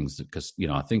these things. Because,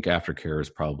 I think aftercare is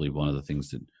probably one of the things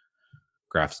that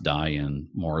grafts die in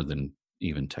more than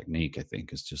even technique. I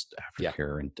think is just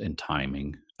aftercare and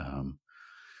timing.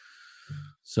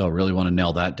 So I really want to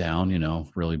nail that down,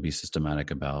 really be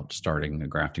systematic about starting a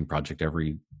grafting project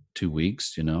every 2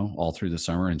 weeks, all through the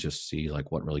summer and just see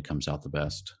what really comes out the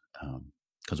best.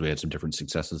 because we had some different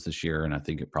successes this year, and I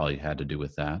think it probably had to do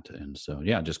with that. And so,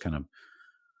 yeah, just kind of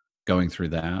going through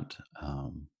that.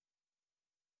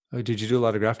 Did you do a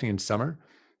lot of grafting in summer?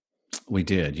 We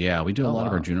did, yeah. We do a lot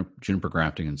of our juniper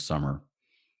grafting in summer,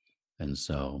 and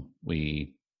so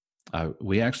we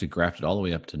actually grafted all the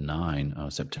way up to 9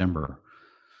 September.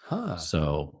 Huh.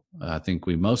 So I think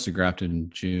we mostly grafted in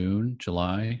June,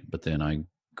 July, but then I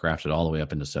grafted all the way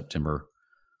up into September.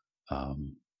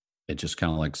 It just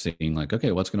kind of like seeing like,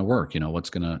 okay, what's going to work? What's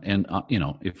going to, and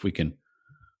if we can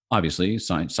obviously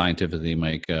scientifically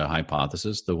make a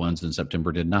hypothesis, the ones in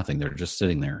September did nothing. They're just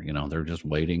sitting there, they're just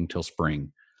waiting till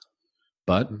spring.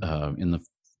 But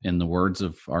in the words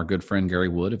of our good friend Gary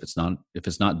Wood, if it's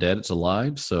not dead, it's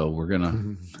alive. So we're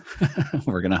gonna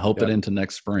hope it into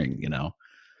next spring.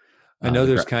 I know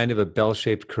there's kind of a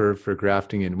bell-shaped curve for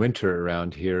grafting in winter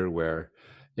around here, where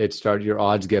your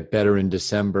odds get better in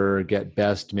December, get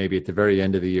best maybe at the very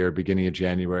end of the year, beginning of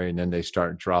January, and then they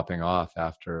start dropping off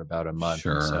after about a month.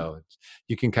 Sure. So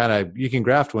you can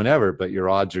graft whenever, but your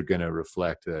odds are going to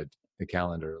reflect the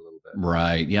calendar a little bit.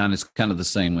 Right. Yeah. And it's kind of the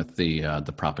same with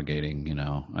the propagating.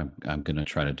 I'm going to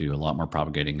try to do a lot more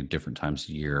propagating at different times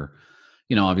of year.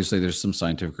 Obviously there's some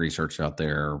scientific research out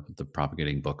there, the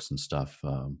propagating books and stuff.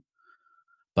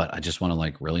 But I just want to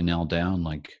like really nail down,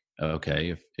 like,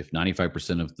 okay, if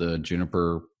 95% of the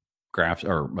juniper grafts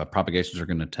or propagations are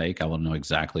going to take, I want to know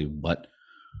exactly what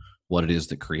it is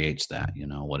that creates that,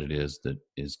 what it is that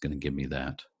is going to give me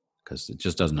that, because it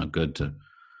just doesn't look good to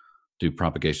do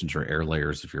propagations or air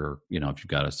layers if you've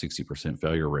got a 60%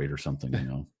 failure rate or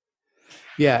something,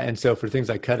 Yeah. And so for things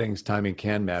like cuttings, timing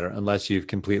can matter unless you've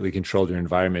completely controlled your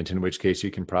environment, in which case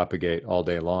you can propagate all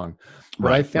day long.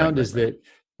 What I found is that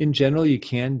in general, you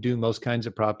can do most kinds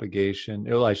of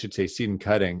propagation, I should say seed and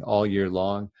cutting all year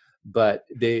long, but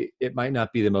it might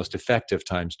not be the most effective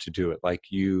times to do it. Like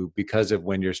because of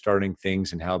when you're starting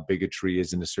things and how big a tree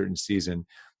is in a certain season,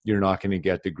 you're not going to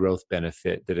get the growth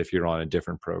benefit that if you're on a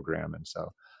different program. And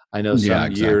so I know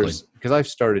some years, because I've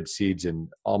started seeds in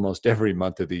almost every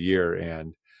month of the year,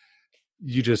 and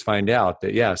you just find out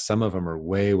that, some of them are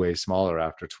way, way smaller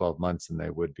after 12 months than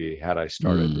they would be had I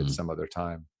started at some other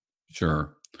time.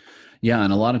 Sure. Yeah.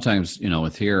 And a lot of times,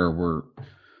 with here,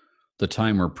 the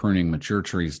time we're pruning mature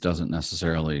trees doesn't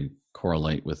necessarily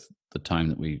correlate with the time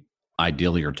that we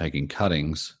ideally are taking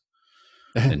cuttings.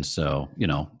 And so,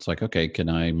 it's like, okay, can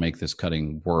I make this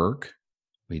cutting work?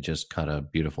 We just cut a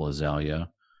beautiful azalea.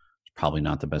 It's probably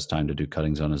not the best time to do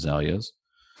cuttings on azaleas,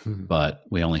 but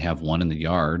we only have one in the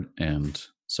yard. And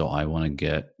so I want to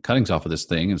get cuttings off of this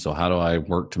thing. And so how do I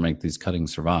work to make these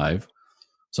cuttings survive?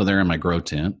 So they're in my grow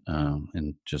tent,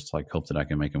 and just like hope that I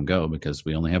can make them go, because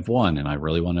we only have one, and I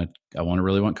really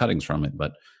want cuttings from it,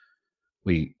 but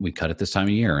we cut it this time of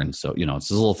year. And so, it's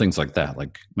those little things like that.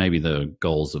 Like maybe the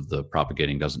goals of the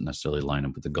propagating doesn't necessarily line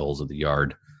up with the goals of the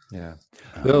yard. Yeah.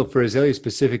 Well, for azalea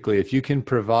specifically, if you can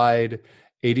provide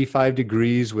 85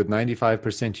 degrees with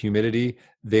 95% humidity,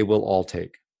 they will all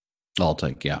take. I'll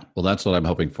take. Yeah. Well, that's what I'm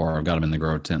hoping for. I've got them in the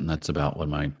grow tent, and that's about what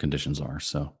my conditions are.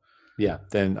 So. Yeah,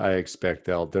 then I expect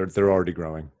they're already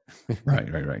growing. Right.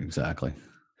 Exactly.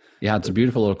 Yeah, it's a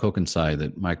beautiful little kokonsai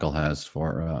that Michael has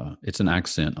for. It's an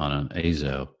accent on an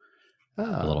azo,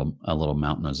 a little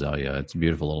mountain azalea. It's a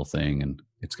beautiful little thing, and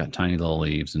it's got tiny little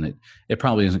leaves, and it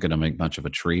probably isn't going to make much of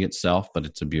a tree itself, but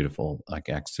it's a beautiful like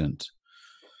accent.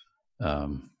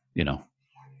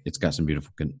 It's got some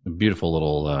beautiful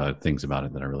little things about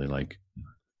it that I really like.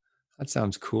 That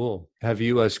sounds cool. Have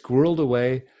you squirreled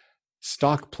away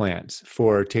stock plants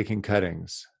for taking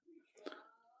cuttings?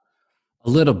 A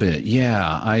little bit,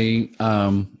 yeah. I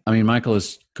mean, Michael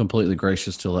is completely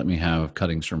gracious to let me have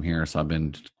cuttings from here, so I've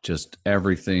been just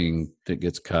everything that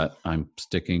gets cut, I'm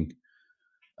sticking.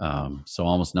 So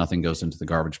almost nothing goes into the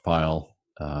garbage pile,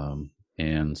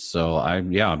 and so I've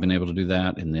been able to do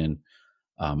that. And then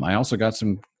I also got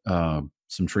some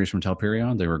trees from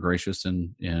Telperion. They were gracious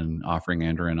in offering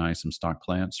Andrew and I some stock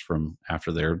plants from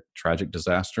after their tragic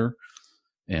disaster.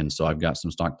 And so I've got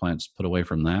some stock plants put away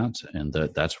from that. And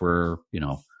that's where,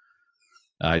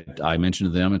 I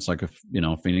mentioned to them, it's like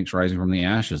phoenix rising from the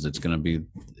ashes. It's going to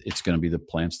be the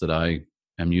plants that I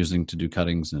am using to do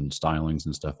cuttings and stylings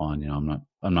and stuff on.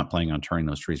 I'm not planning on turning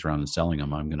those trees around and selling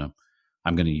them. I'm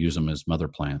going to use them as mother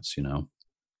plants,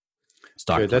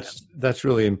 stock plants. That's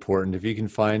really important. If you can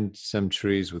find some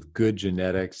trees with good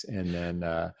genetics and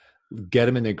then get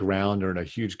them in the ground or in a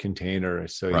huge container,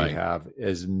 so you have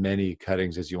as many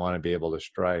cuttings as you want to be able to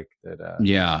strike.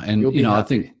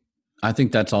 And I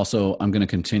think that's also, I'm going to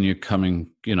continue coming,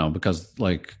 because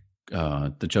like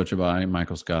the chochobai,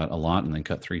 Michael's got a lot, and they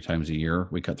cut 3 times a year.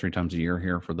 We cut 3 times a year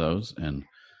here for those, and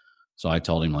So I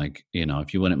told him, like,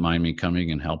 if you wouldn't mind me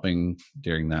coming and helping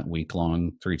during that week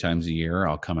long, 3 times a year,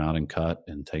 I'll come out and cut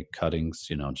and take cuttings,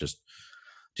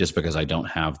 just because I don't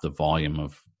have the volume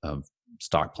of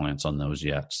stock plants on those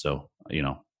yet. So,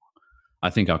 I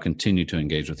think I'll continue to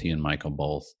engage with he and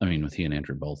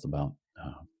Andrew both about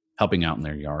helping out in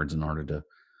their yards in order to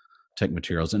take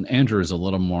materials. And Andrew is a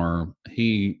little more,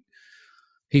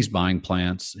 he's buying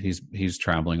plants. He's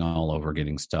traveling all over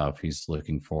getting stuff. He's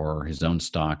looking for his own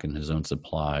stock and his own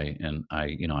supply. And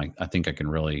I think I can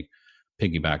really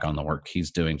piggyback on the work he's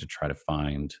doing to try to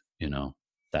find,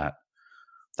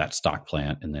 that stock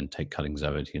plant and then take cuttings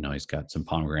of it. He's got some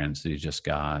pomegranates that he just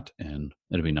got, and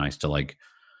it'd be nice to like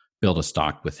build a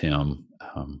stock with him,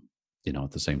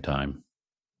 at the same time.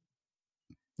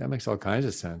 That makes all kinds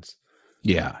of sense.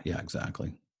 Yeah,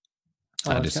 exactly.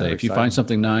 I just say, if you find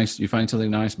something nice,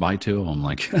 buy 2 of them.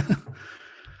 Like,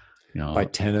 buy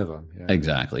 10 of them. Yeah.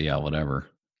 Exactly. Yeah, whatever.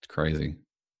 It's crazy.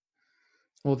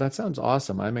 Well, that sounds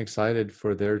awesome. I'm excited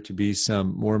for there to be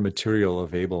some more material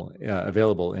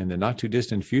available in the not too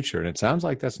distant future. And it sounds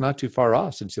like that's not too far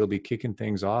off, since you'll be kicking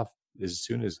things off as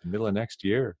soon as the middle of next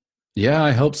year. Yeah,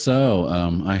 I hope so.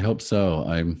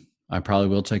 I probably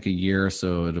will take a year,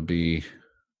 so it'll be,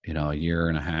 a year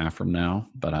and a half from now.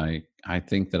 But I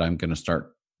think that I'm going to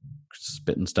start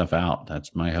spitting stuff out.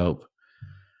 That's my hope.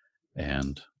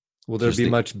 And will there be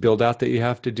much build out that you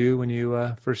have to do when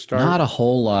you first start? Not a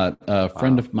whole lot. A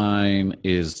friend of mine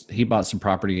he bought some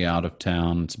property out of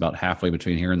town. It's about halfway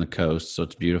between here and the coast. So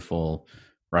it's beautiful,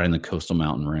 right in the coastal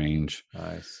mountain range.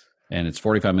 Nice. And it's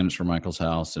 45 minutes from Michael's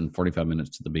house and 45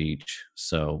 minutes to the beach.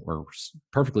 So we're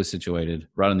perfectly situated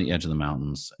right on the edge of the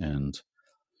mountains. And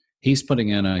he's putting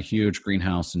in a huge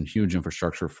greenhouse and huge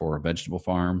infrastructure for a vegetable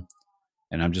farm.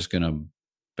 And I'm just going to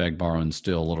beg, borrow, and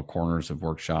steal little corners of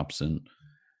workshops and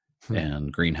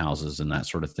greenhouses and that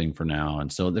sort of thing for now. And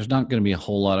so there's not going to be a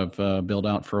whole lot of build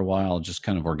out for a while. I'll just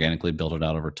kind of organically build it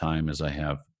out over time as I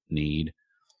have need.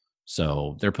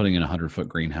 So they're putting in a 100-foot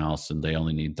greenhouse and they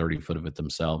only need 30 foot of it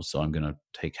themselves. So I'm going to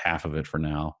take half of it for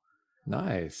now.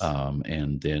 Nice.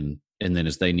 And then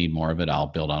as they need more of it, I'll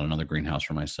build out another greenhouse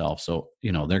for myself. So,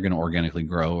 they're going to organically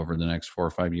grow over the next 4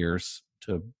 or 5 years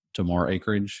to more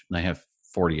acreage. And they have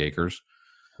 40 acres.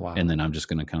 Wow. And then I'm just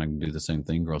going to kind of do the same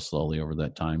thing, grow slowly over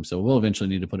that time. So we'll eventually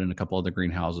need to put in a couple other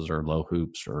greenhouses or low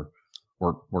hoops or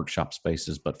workshop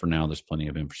spaces. But for now, there's plenty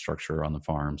of infrastructure on the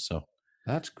farm. So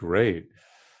that's great.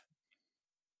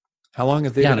 How long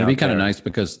have they been it'd be kind of nice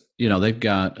because, they've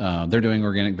got, they're doing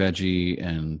organic veggie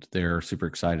and they're super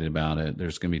excited about it.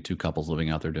 There's going to be 2 couples living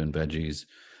out there doing veggies.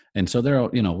 And so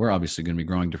we're obviously going to be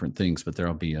growing different things, but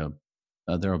there'll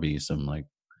be some like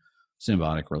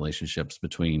symbiotic relationships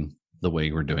between the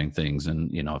way we're doing things. And,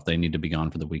 if they need to be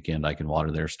gone for the weekend, I can water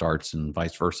their starts and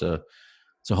vice versa.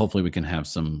 So hopefully we can have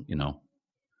some,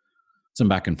 some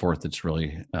back and forth that's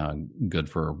really good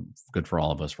for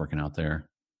all of us working out there.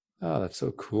 Oh, that's so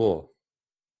cool.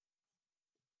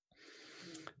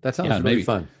 That sounds really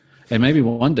fun. And maybe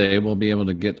one day we'll be able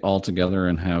to get all together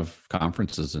and have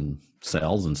conferences and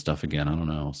sales and stuff again. I don't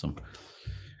know.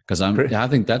 Because I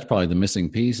think that's probably the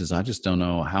missing piece is I just don't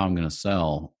know how I'm going to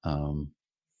sell. I'm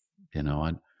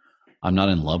not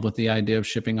in love with the idea of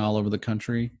shipping all over the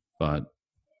country, but,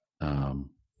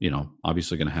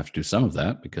 obviously going to have to do some of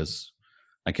that because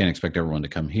I can't expect everyone to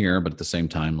come here. But at the same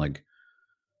time, like,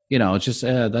 it's just,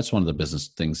 that's one of the business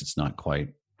things that's not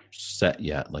quite set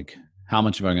yet. Like, how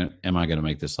much am I going to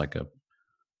make this like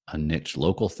a niche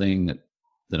local thing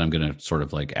that I'm going to sort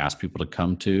of like ask people to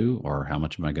come to, or how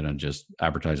much am I going to just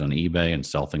advertise on eBay and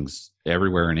sell things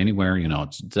everywhere and anywhere?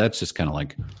 That's just kind of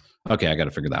like, okay, I got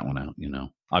to figure that one out.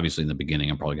 Obviously in the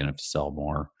beginning, I'm probably going to have to sell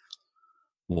more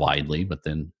widely, but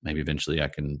then maybe eventually I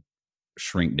can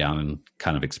shrink down and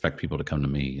kind of expect people to come to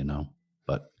me,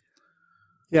 but.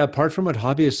 Yeah, apart from what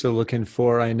hobbyists are looking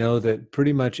for, I know that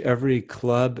pretty much every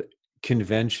club,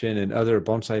 convention, and other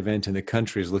bonsai event in the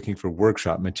country is looking for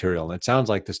workshop material. And it sounds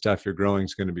like the stuff you're growing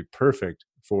is going to be perfect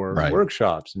for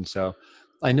workshops. And so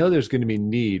I know there's going to be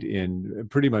need in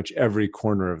pretty much every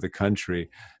corner of the country.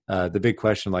 The big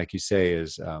question, like you say,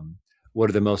 is what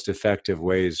are the most effective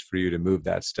ways for you to move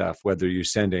that stuff, whether you're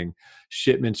sending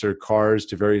shipments or cars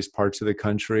to various parts of the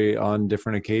country on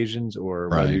different occasions, or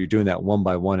whether you're doing that one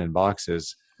by one in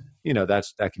boxes,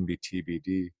 that can be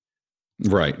TBD.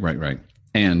 Right.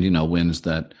 And, when is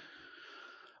that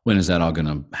all going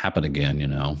to happen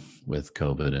again, with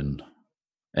COVID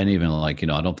and even like,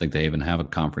 I don't think they even have a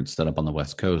conference set up on the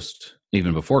West Coast.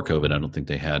 Even before COVID, I don't think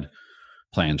they had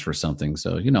plans for something.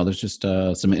 So, there's just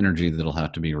some energy that'll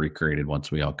have to be recreated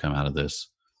once we all come out of this.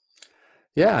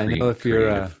 Yeah, I know if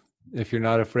you're if you're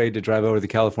not afraid to drive over the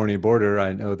California border,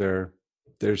 I know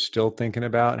they're still thinking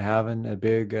about having a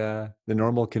big the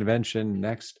normal convention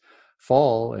next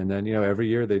fall, and then every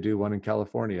year they do one in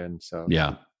California, and so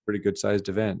yeah, pretty good sized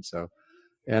event. So,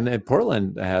 and then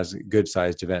Portland has a good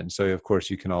sized event, so of course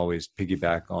you can always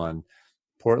piggyback on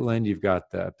Portland. You've got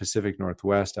the Pacific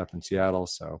Northwest up in Seattle,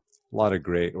 so a lot of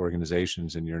great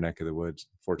organizations in your neck of the woods.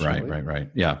 Fortunately, right.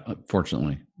 Yeah,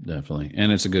 fortunately, definitely,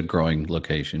 and it's a good growing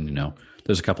location.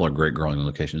 There's a couple of great growing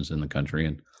locations in the country,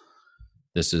 and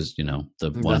this is one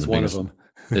of them.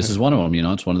 This is one of them.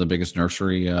 It's one of the biggest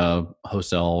nursery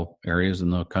wholesale areas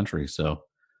in the country, so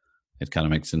it kind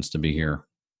of makes sense to be here.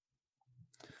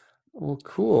 Well,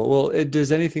 cool. Well,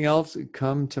 does anything else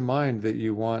come to mind that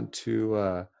you want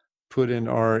to put in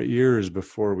our ears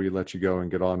before we let you go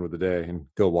and get on with the day and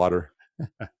go water?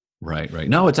 Right.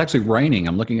 No, it's actually raining.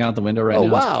 I'm looking out the window right now.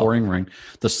 Wow. It's pouring rain.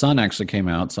 The sun actually came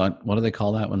out. So what do they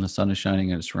call that when the sun is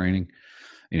shining and it's raining?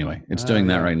 Anyway, it's doing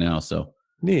that right now. So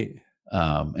neat.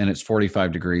 And it's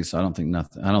 45 degrees. So I don't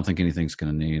think anything's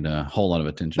going to need a whole lot of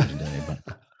attention today. But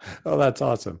oh, that's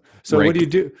awesome. So what do you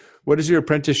do? What does your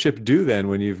apprenticeship do then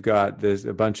when you've got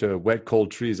a bunch of wet,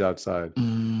 cold trees outside?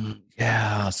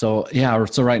 So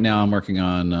right now I'm working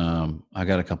on, I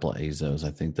got a couple of azos,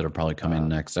 I think, that are probably coming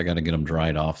next. I got to get them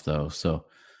dried off though. So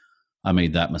I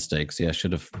made that mistake. See, I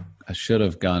should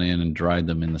have gone in and dried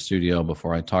them in the studio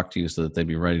before I talked to you so that they'd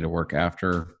be ready to work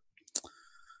after.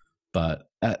 But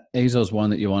azo is one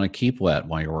that you want to keep wet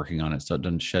while you're working on it, so it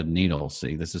doesn't shed needles.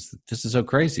 See, this is so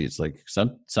crazy. It's like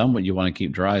some you want to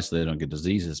keep dry so they don't get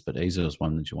diseases, but azo is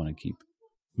one that you want to keep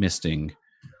misting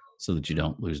so that you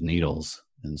don't lose needles.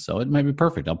 And so it might be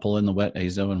perfect. I'll pull in the wet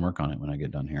azo and work on it when I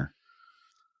get done here.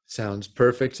 Sounds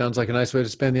perfect. Sounds like a nice way to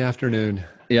spend the afternoon.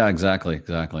 Yeah, exactly.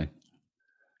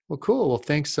 Well, cool. Well,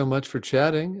 thanks so much for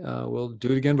chatting. We'll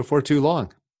do it again before too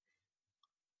long.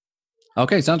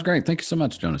 Okay, sounds great. Thank you so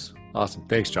much, Jonas. Awesome.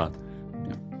 Thanks, John.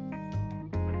 Yeah.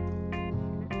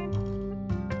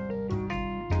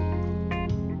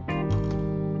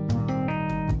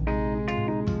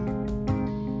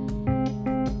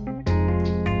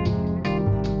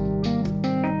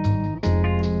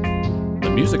 The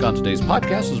music on today's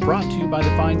podcast was brought to you by the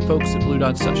fine folks at Blue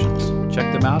Dot Sessions.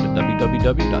 Check them out at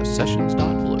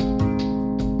www.sessions.blue.